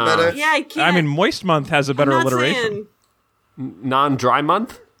 Is that better? Yeah, I can't. I mean, Moist Month has a better I'm not alliteration. saying- Non-dry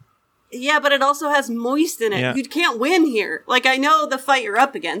month. Yeah, but it also has moist in it. Yeah. You can't win here. Like, I know the fight you're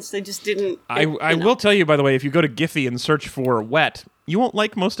up against. They just didn't. I will tell you, by the way, if you go to Giphy and search for wet, you won't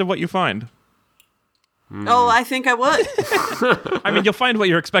like most of what you find. Oh, I think I would. I mean, you'll find what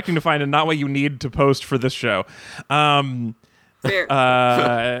you're expecting to find and not what you need to post for this show. Fair.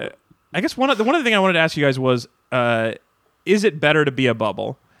 I guess one of the thing I wanted to ask you guys was, is it better to be a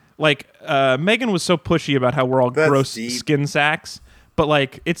bubble? Like, Megan was so pushy about how we're all That's gross deep. skin sacks, but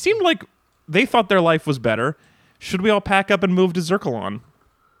like, it seemed like they thought their life was better. Should we all pack up and move to Zircalon?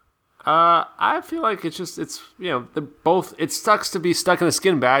 I feel like it's both. It sucks to be stuck in a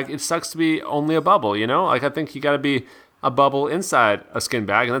skin bag. It sucks to be only a bubble. You know, like I think you got to be a bubble inside a skin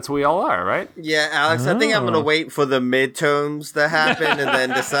bag, and that's what we all are, right? Yeah, Alex, I think I'm going to wait for the midterms to happen and then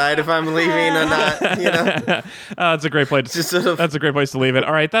decide if I'm leaving or not, you know? That's a great place. Just sort of- That's a great place to leave it.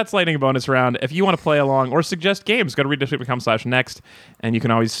 All right, that's lightning bonus round. If you want to play along or suggest games, go to readdistrict.com/next, and you can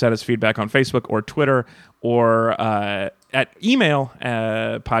always send us feedback on Facebook or Twitter or at email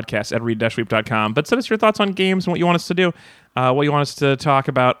podcast@read-sweep.com. But send us your thoughts on games and what you want us to do, what you want us to talk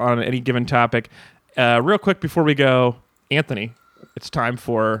about on any given topic. Real quick before we go, Anthony, it's time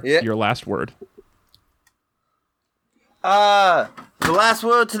for your last word. The last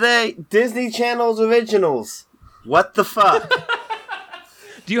word today, Disney Channel's originals. What the fuck?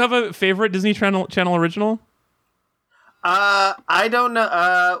 Do you have a favorite Disney Channel original? I don't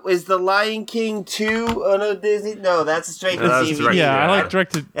know. Is The Lion King 2 on a Disney? No, that's a straight to that's TV. direct- Yeah, I Yeah. like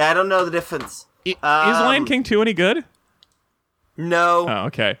directed. Yeah, I don't know the difference. Is Lion King 2 any good? No. Oh,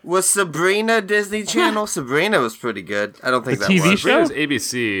 okay. Was Sabrina Disney Channel? Sabrina was pretty good. I don't think The that TV was. show? It was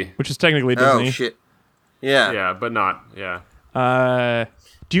ABC. Which is technically Disney. Oh shit. Yeah. Yeah, but not. Yeah.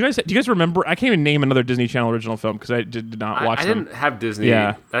 Do you guys remember? I can't even name another Disney Channel original film because I did not watch I them. didn't have Disney.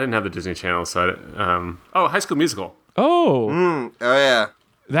 Yeah. I didn't have the Disney Channel, so High School Musical. Oh, Oh yeah.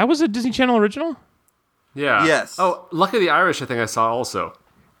 that was a Disney Channel original. Yeah. Yes. Oh, Luck of the Irish, I think I saw also.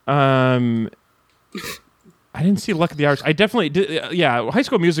 I didn't see Luck of the Irish. I definitely did. Yeah, High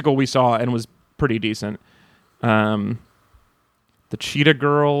School Musical we saw and was pretty decent. The Cheetah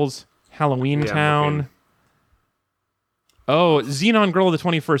Girls, Halloween Yeah, Town. looking. Oh, Xenon Girl of the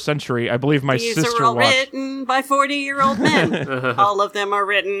 21st Century. I believe my These sister are all watched. written by 40-year-old men. All of them are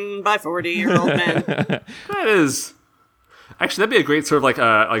written by 40-year-old men. That is... Actually, that'd be a great sort of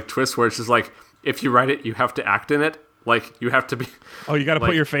like twist where it's just like, if you write it, you have to act in it. Like, you have to be... Oh, you got to put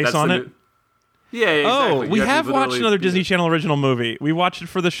like, your face that's on the it? Yeah, exactly. Oh, we You have to watched literally another be Disney it. Channel original movie. We watched it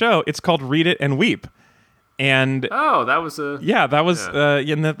for the show. It's called Read It and Weep. And Oh, that was a... yeah, that was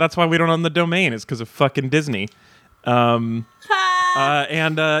and that's why we don't own the domain. It's because of fucking Disney. So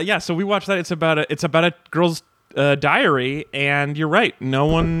we watched that. It's about a girl's diary, and you're right. No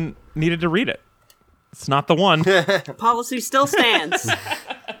one needed to read it. It's not the one. Policy still stands.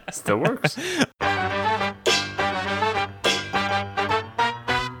 Still works.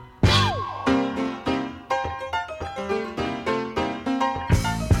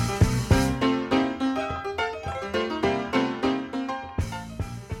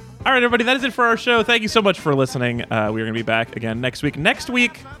 All right, everybody, that is it for our show. Thank you so much for listening. We're going to be back again next week. Next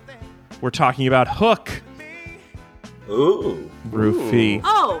week, we're talking about Hook. Ooh. Roofy.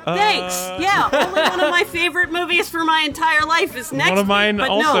 Oh, thanks. Yeah, only one of my favorite movies for my entire life is next One of mine week. But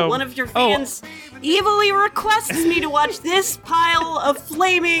also. no, one of your fans evilly requests me to watch this pile of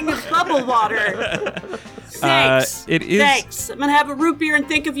flaming bubble water. Thanks. It is- Thanks. I'm gonna have a root beer and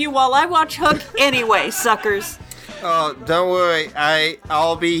think of you while I watch Hook anyway, suckers. Oh, don't worry.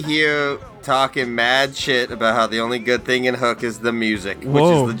 I'll be here talking mad shit about how the only good thing in Hook is the music, which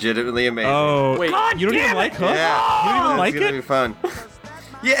Whoa. is legitimately amazing. Oh, Wait, God you don't damn even like it. Hook? Yeah. You don't even like It's gonna it? be fun.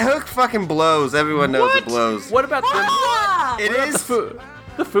 Yeah, Hook fucking blows. Everyone knows it blows. What about the... Ah! It is.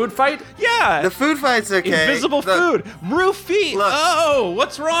 The food fight? Yeah. The food fight's okay. Invisible Look, food. Roofy. Look. Oh,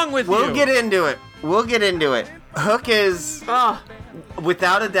 what's wrong with you? We'll get into it. Hook is, Oh,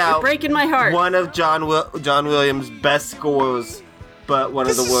 without a doubt, breaking my heart. one of John Williams' best scores, but one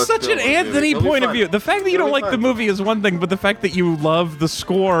This of the is worst. such an films, dude. Anthony It'll be point of fun. view. The fact that you It'll don't be like the fun. movie is one thing, but the fact that you love the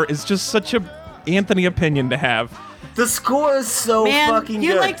score is just such a Anthony opinion to have. The score is so Man, fucking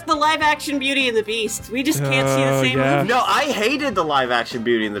you good. liked the live-action Beauty and the Beast. We just can't see the same yeah. movie. No, I hated the live-action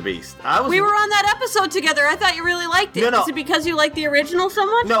Beauty and the Beast. We were on that episode together. I thought you really liked it. No. Is it because you liked the original so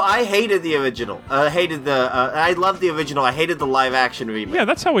much? No, I hated the original. I loved the original. I hated the live-action remake. Yeah,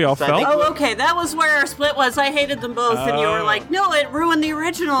 that's how we all So I felt. think- Oh, okay. That was where our split was. I hated them both, and you were like, "No, it ruined the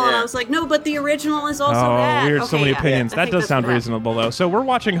original." And I Yeah. was like, "No, but the original is also Oh, bad." weird. So Okay, many yeah. opinions. I That think does that's sound what happened. reasonable, though. So we're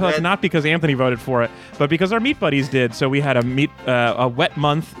watching Hook Yeah. not because Anthony voted for it, but because our Meat Buddies did. So we had a wet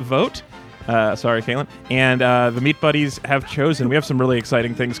month vote. Sorry, Caitlin. And the Meat Buddies have chosen. We have some really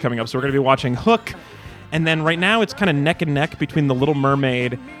exciting things coming up. So we're going to be watching Hook. And then right now it's kind of neck and neck between The Little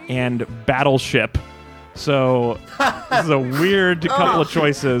Mermaid and Battleship. So this is a weird couple of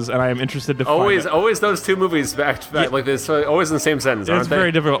choices, and I am interested to find out. Always those two movies back to back like this, always in the same sentence, aren't It's they?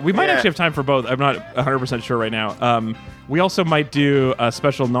 very difficult. We might Yeah. actually have time for both. I'm not 100% sure right now. We also might do a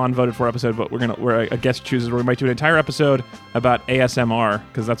special non-voted for episode, but where a guest chooses, where we might do an entire episode about ASMR,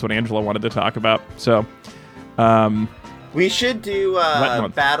 because that's what Angela wanted to talk about. So, We should do Wet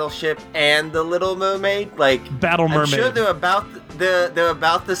Month. Battleship and The Little Mermaid. Like Battle I'm sure Mermaid. they're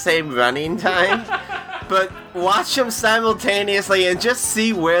about the same running time, but watch them simultaneously and just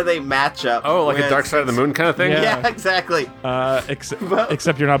see where they match up. Oh, like Where a Dark Side of the Moon kind of thing? Yeah. Yeah, exactly.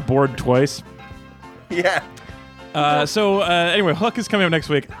 Except you're not bored twice. Yeah. Anyway, Hook is coming up next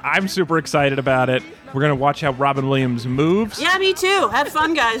week. I'm super excited about it. We're going to watch how Robin Williams moves. Yeah, me too. Have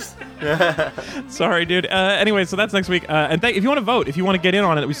fun, guys. Sorry, dude. Anyway, so that's next week. And if you want to vote, if you want to get in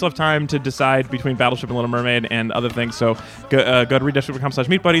on it, we still have time to decide between Battleship and Little Mermaid and other things. So go to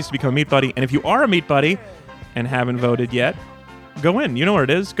readdistrict.com/meatbuddies to become a Meat Buddy. And if you are a Meat Buddy and haven't voted yet, go in. You know where it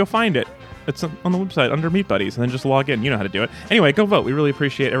is. Go find it. It's on the website under Meat Buddies, and then just log in. You know how to do it. Anyway, go vote. We really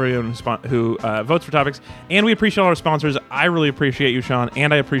appreciate everyone who votes for topics, and we appreciate all our sponsors. I really appreciate you, Sean,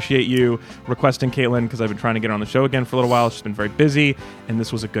 and I appreciate you requesting Caitlin, because I've been trying to get her on the show again for a little while. She's been very busy, and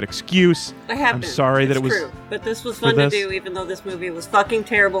this was a good excuse. I have I'm been. sorry that It's it was true, but this was fun for to this. do, even though this movie was fucking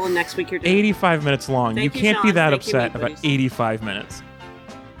terrible. And next week you're doing. 85 minutes long. Thank you you, can't be Sean. that Thank you, upset Meat about Buddies. 85 minutes.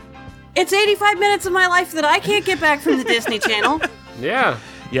 It's 85 minutes of my life that I can't get back from the Disney Channel. Yeah.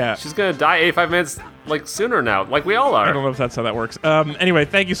 Yeah. She's going to die 85 minutes sooner now, like we all I don't are. know if that's how that works. Anyway,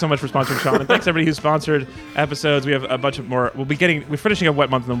 thank you so much for sponsoring, Sean, and thanks everybody who sponsored episodes. We have a bunch of more. We're finishing up Wet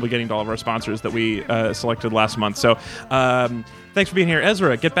Month, and then we'll be getting to all of our sponsors that we selected last month. So, thanks for being here,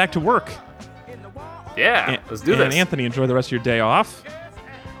 Ezra. Get back to work. Yeah, let's do and this. Anthony, enjoy the rest of your day off.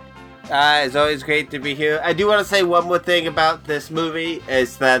 It's always great to be here. I do want to say one more thing about this movie,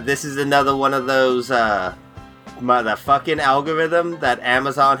 is that this is another one of those the fucking algorithm that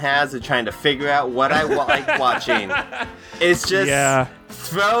Amazon has of trying to figure out what I like watching. It's just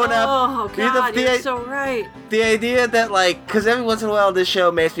thrown up. Oh, God, you're so right. The idea that, like, because every once in a while this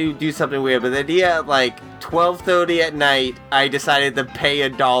show makes me do something weird, but the idea at, like, 12:30 at night, I decided to pay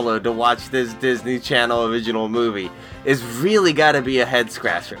 $1 to watch this Disney Channel original movie is really got to be a head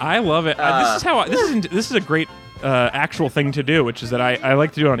scratcher. I love it. This is a great actual thing to do, which is that I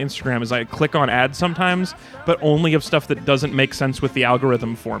like to do it on Instagram, is I click on ads sometimes, but only of stuff that doesn't make sense with the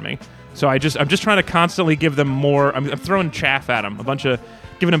algorithm for me. So I'm just trying to constantly give them more. I'm throwing chaff at them,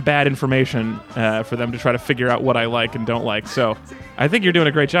 giving them bad information for them to try to figure out what I like and don't like. So I think you're doing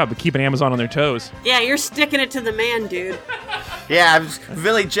a great job of keeping Amazon on their toes. Yeah, you're sticking it to the man, dude. Yeah, I'm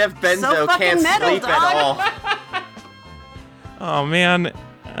really Jeff Benzo can't sleep at all. Oh man.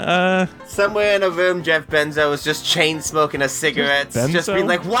 Somewhere in a room, Jeff Benzo was just chain smoking a cigarette, just being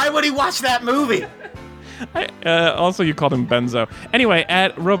like, "Why would he watch that movie?" Also, you called him Benzo. Anyway,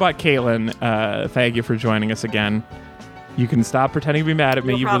 at Robot Caitlin, thank you for joining us again. You can stop pretending to be mad at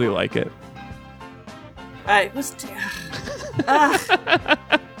me. No you problem. really like it. I was.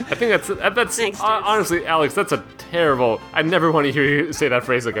 I think that's Thanks, dude. honestly, Alex, that's a terrible. I never want to hear you say that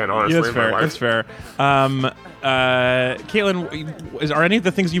phrase again. Honestly, Yeah, that's fair. That's fair. Caitlin, are any of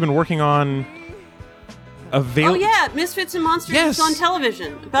the things you've been working on available? Oh yeah, Misfits and Monsters is on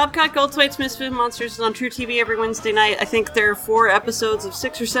television. Bobcat Goldthwait's Misfits and Monsters is on True TV every Wednesday night. I think there are 4 episodes of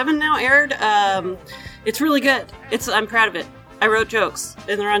 6 or 7 now aired. It's really good. I'm proud of it. I wrote jokes,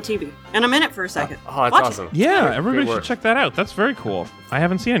 and they're on TV. And I'm in it for a second. Oh, that's Watch awesome. it. Yeah, everybody should check that out. That's very cool. I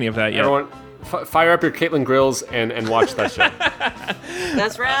haven't seen any of that yet. Everyone, fire up your Caitlin grills and watch that show.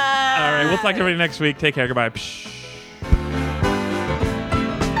 That's right. All right, we'll talk to everybody next week. Take care. Goodbye. Psh.